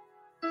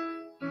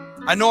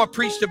 I know I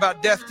preached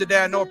about death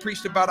today. I know I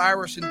preached about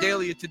Iris and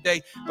Dahlia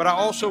today, but I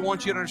also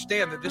want you to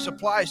understand that this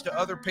applies to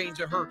other pains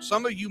and hurts.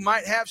 Some of you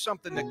might have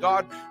something that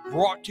God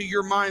brought to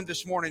your mind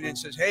this morning and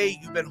says, hey,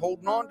 you've been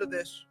holding on to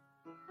this.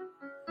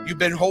 You've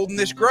been holding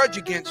this grudge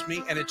against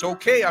me, and it's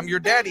okay. I'm your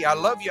daddy. I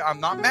love you. I'm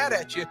not mad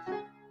at you.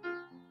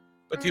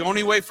 But the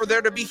only way for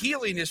there to be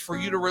healing is for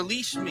you to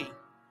release me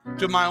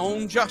to my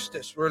own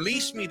justice.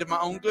 Release me to my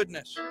own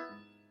goodness.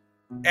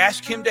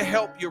 Ask Him to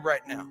help you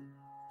right now.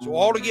 So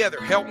all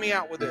together, help me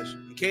out with this.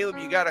 And Caleb,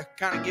 you got to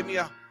kind of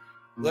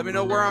let me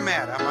know where I'm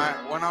at.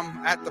 When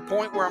I'm at the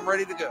point where I'm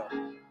ready to go.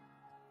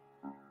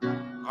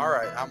 All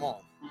right, I'm on.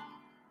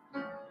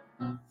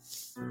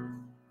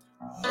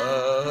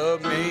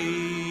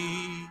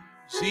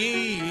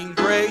 Amazing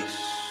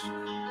grace,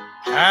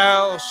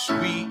 how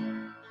sweet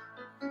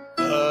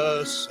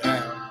the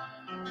sound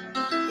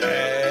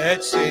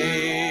that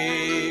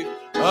saved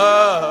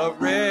a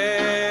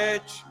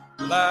wretch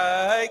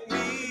like me.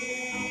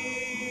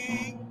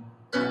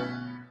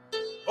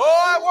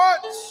 Oh, I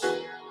once,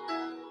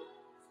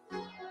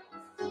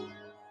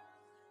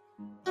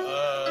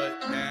 but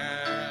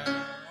now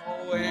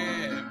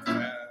am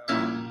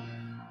found,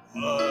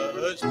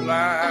 was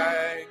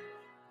blind,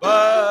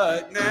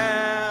 but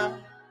now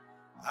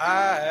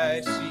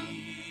I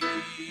see.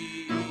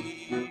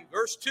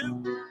 Verse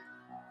 2,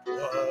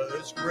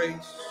 was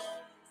grace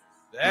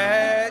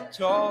that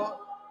taught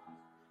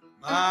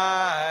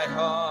my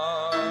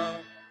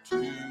heart to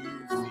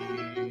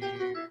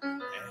fear,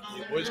 and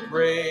it was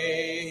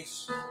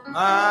grace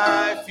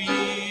my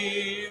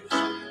fears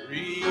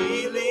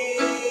relieved.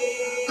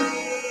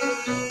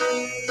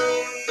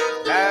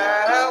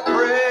 How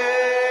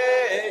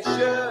precious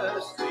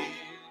did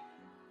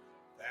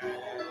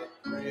that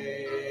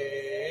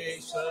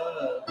grace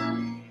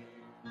appear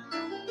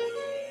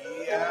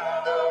the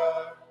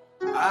hour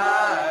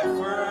I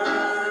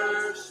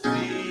first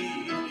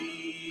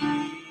believed.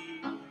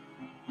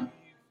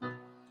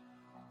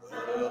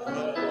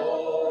 The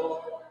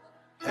Lord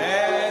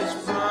has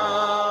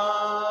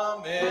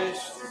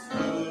promised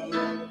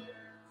good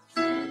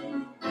to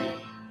me.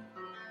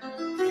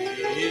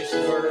 His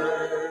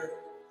word,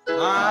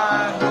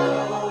 my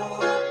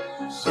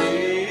hope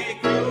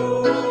secures.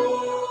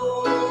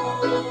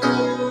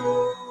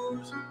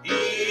 He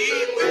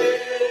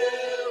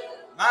will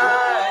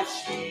my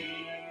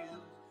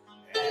shield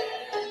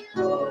and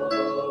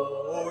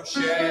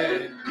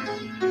portion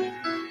be,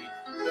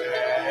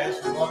 as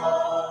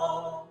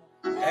long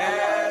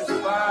as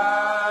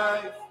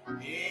life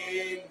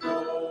endures.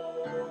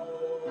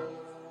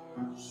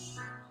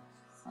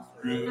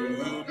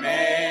 Through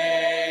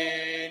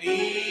many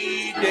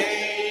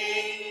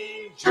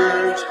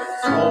dangers,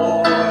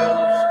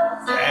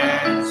 toils,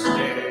 and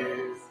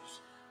snares,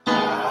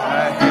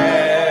 I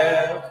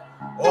have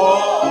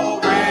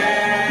already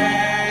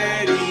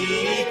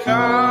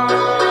come.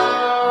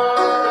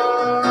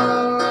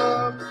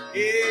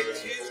 It's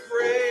His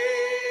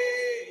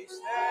grace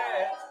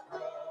that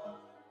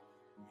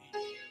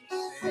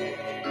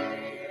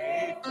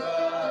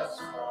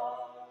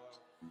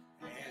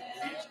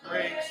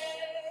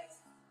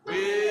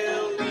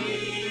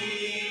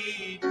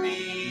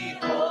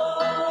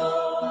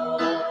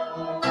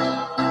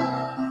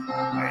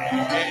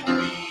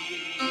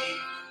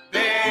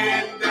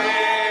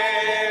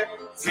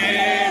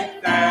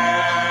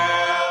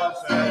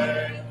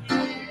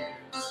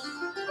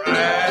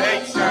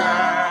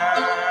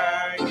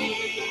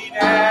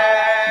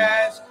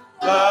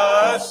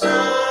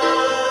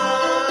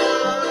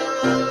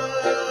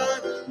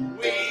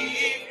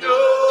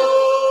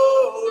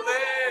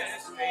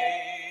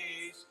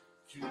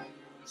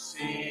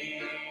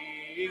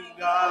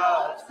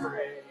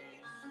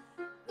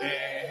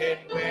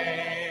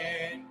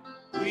when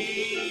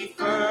we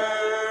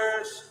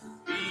first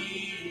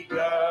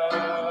begun.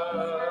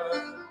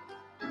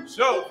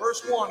 So,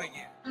 verse 1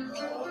 again.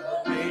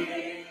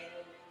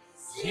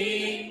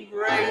 Amazing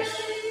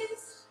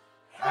grace,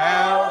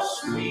 how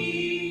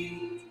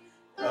sweet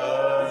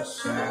the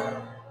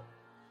sound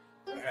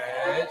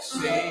that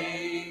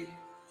saved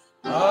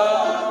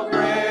a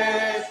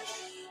wretch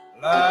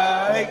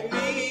like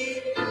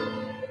me.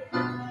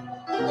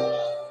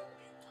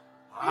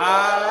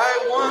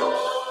 I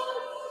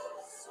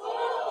once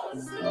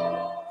was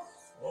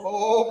lost.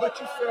 Oh, but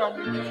you found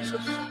me,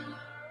 Jesus.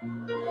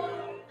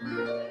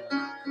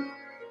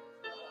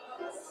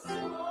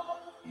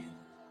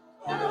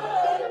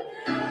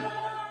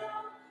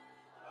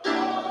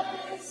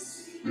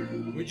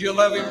 Would you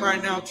love him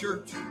right now,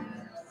 church?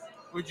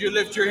 Would you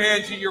lift your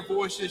hands and your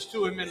voices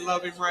to him and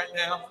love him right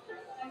now?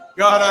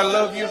 God, I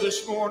love you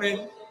this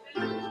morning.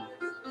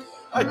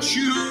 I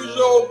choose,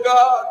 oh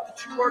God,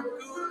 that you are good.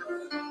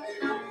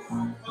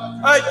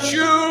 I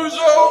choose,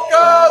 oh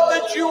God,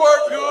 that you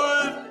are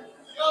good.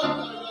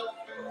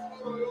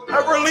 I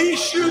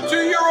release you to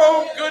your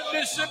own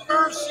goodness and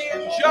mercy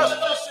and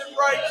justice and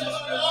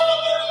righteousness.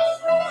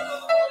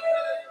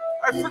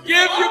 I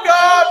forgive you,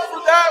 God,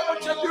 for that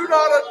which I do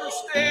not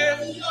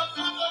understand.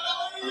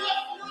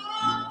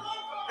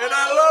 And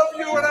I love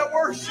you and I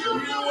worship you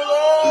with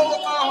all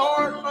of my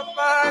heart, my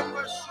mind,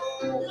 my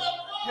soul,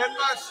 and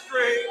my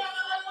strength.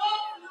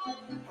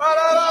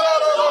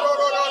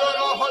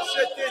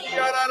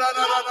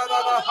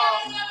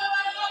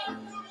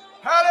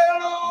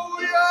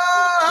 Hallelujah,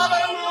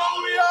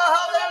 hallelujah,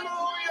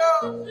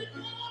 hallelujah.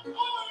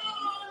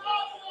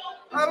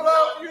 I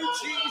love you,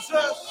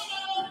 Jesus.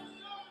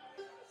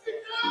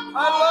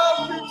 I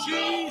love you,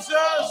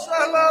 Jesus. I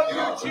love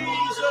you,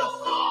 Jesus.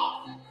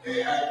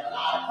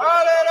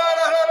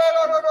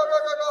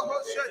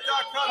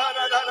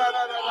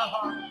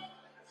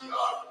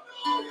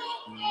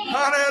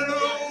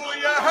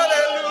 Hallelujah,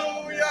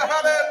 hallelujah,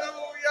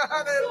 hallelujah,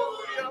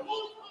 hallelujah.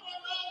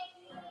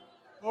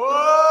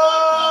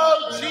 Oh,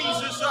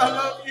 Jesus, I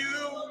love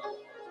you.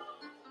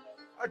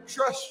 I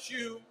trust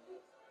you.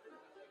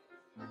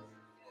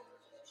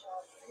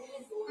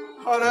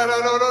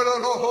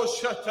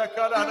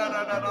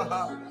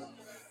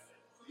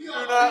 Do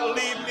not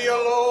leave me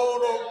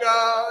alone, oh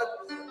God.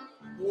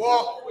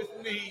 Walk with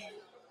me.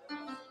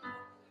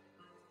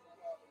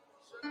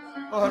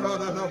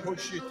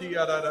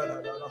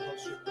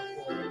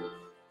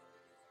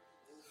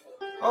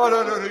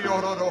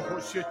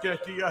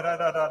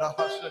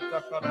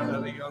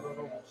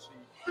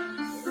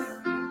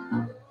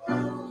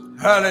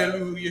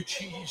 Hallelujah,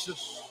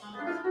 Jesus.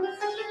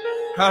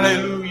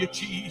 Hallelujah,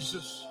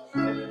 Jesus.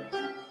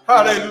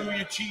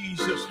 Hallelujah,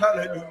 Jesus.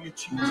 Hallelujah,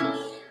 Jesus.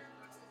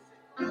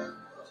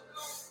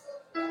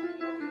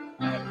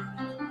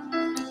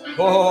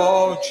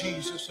 Oh,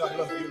 Jesus, I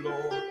love you,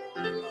 Lord.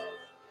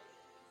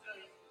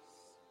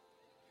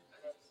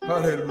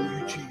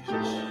 Hallelujah,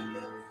 Jesus.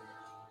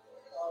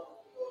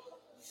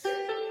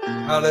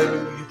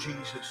 Hallelujah,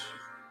 Jesus.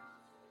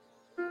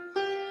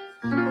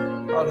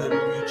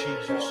 Hallelujah,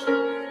 Jesus.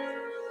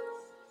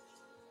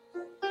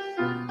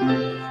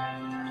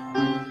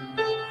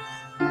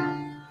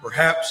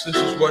 Perhaps this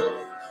is what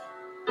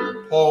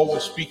Paul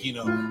was speaking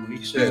of when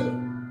he said,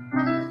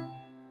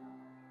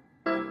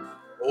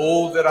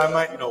 "Oh, that I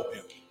might know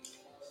him,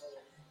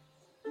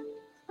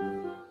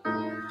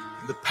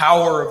 the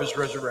power of his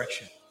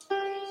resurrection."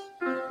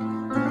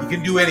 He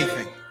can do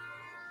anything.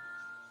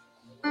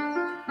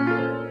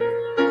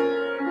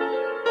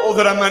 Oh,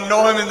 that I might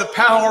know him in the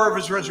power of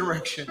his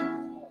resurrection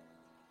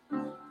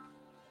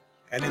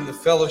and in the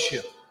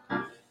fellowship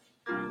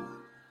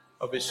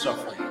of his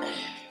suffering,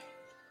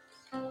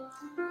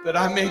 that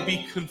I may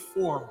be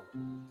conformed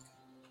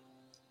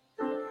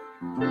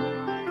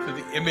to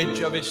the image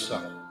of his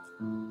Son,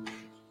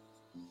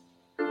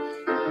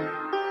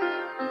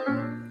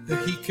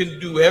 that he can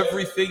do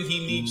everything he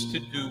needs to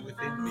do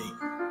within me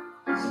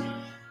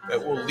that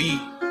will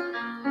lead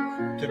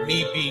to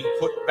me being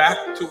put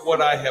back to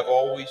what I have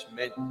always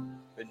been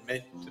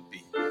meant to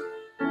be.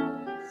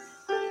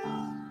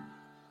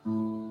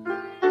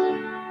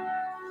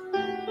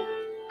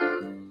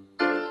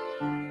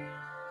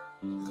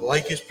 I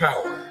like his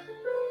power,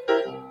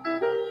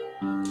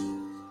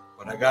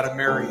 but I got to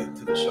marry it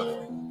to the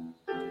suffering.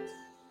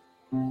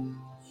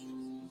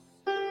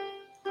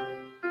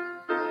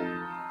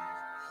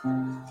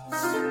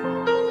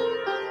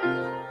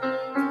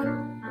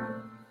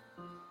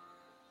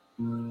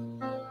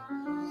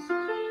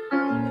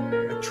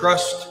 I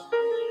trust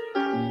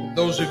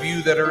those of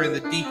you that are in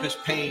the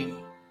deepest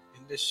pain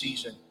in this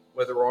season,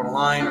 whether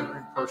online or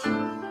in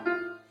person,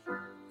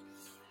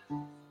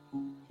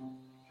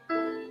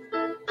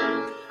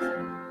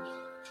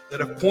 that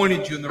have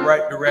pointed you in the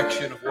right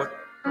direction of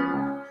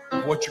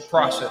what your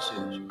process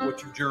is,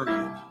 what your journey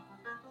is.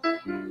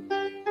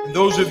 And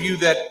those of you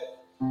that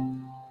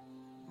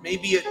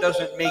maybe it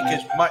doesn't make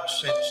as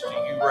much sense to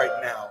you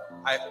right now,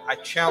 I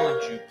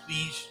challenge you,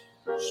 please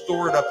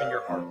store it up in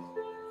your heart.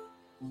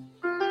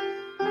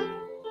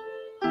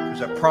 Because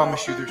Because I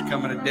promise you there's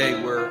coming a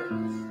day where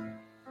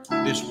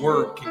this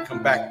word can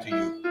come back to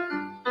you.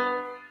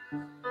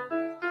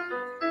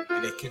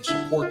 And it can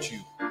support you.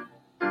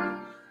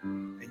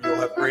 And you'll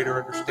have greater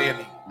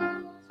understanding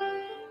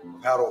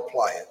of how to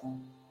apply it.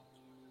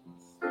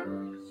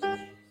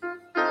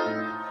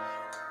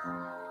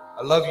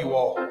 I love you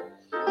all.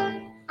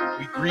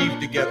 We grieve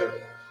together.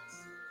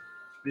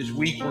 This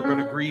week we're going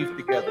to grieve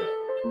together.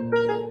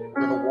 We're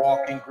going to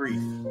walk in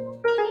grief.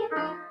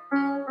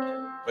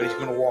 But he's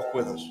going to walk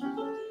with us.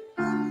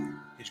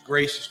 His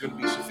grace is going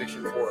to be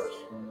sufficient for us.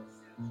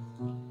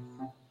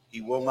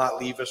 He will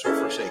not leave us or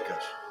forsake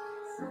us.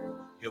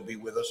 He'll be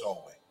with us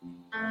always.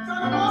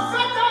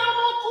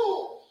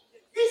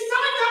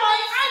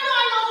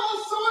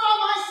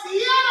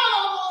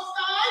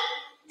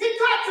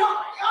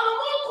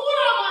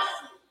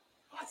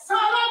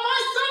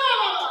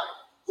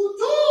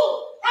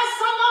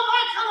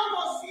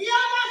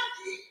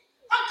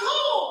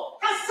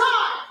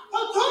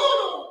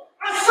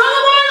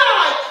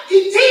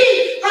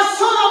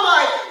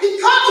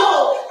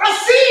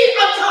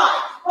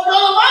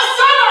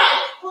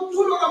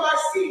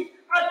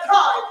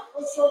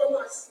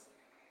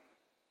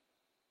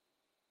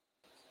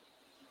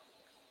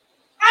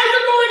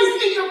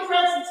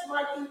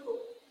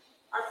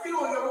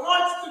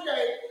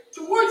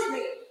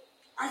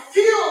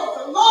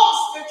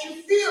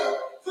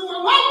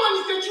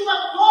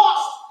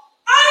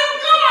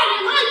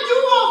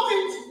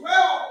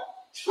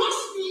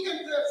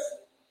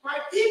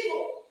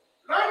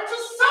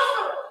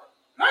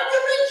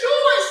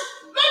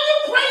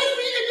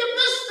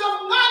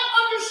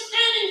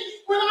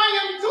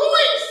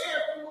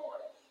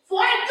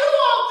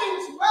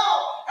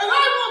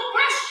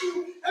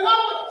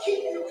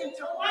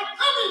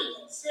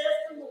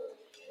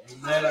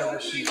 Amen. I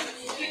receive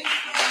it.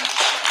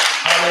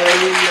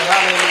 Hallelujah.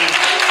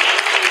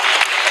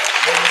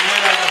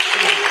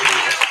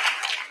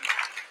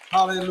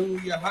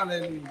 Hallelujah. Hallelujah.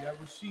 Hallelujah.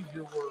 I receive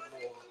your word,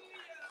 Lord.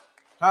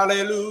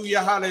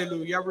 Hallelujah.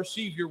 Hallelujah. I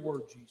receive your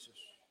word, Jesus.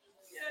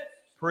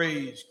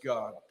 Praise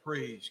God.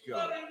 Praise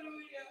God.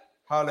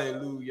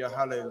 Hallelujah.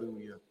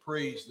 Hallelujah.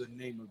 Praise the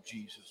name of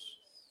Jesus.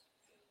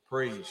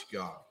 Praise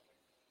God.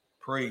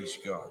 Praise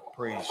God.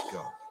 Praise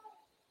God.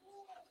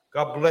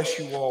 God bless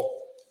you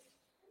all.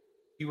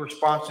 Be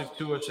responsive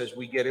to us as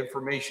we get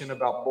information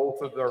about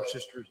both of our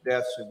sisters'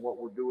 deaths and what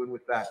we're doing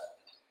with that.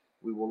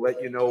 We will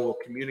let you know. We'll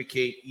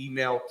communicate,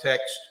 email,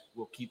 text.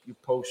 We'll keep you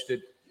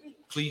posted.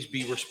 Please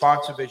be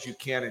responsive as you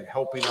can in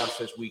helping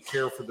us as we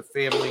care for the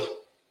family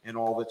and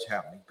all that's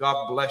happening.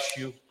 God bless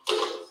you.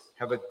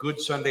 Have a good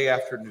Sunday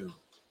afternoon.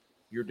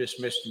 You're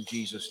dismissed in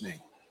Jesus'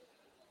 name.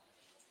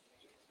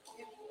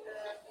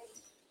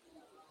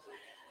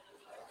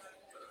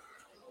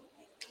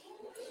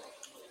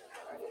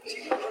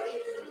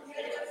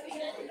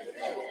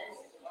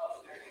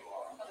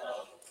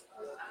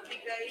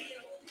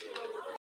 Okay.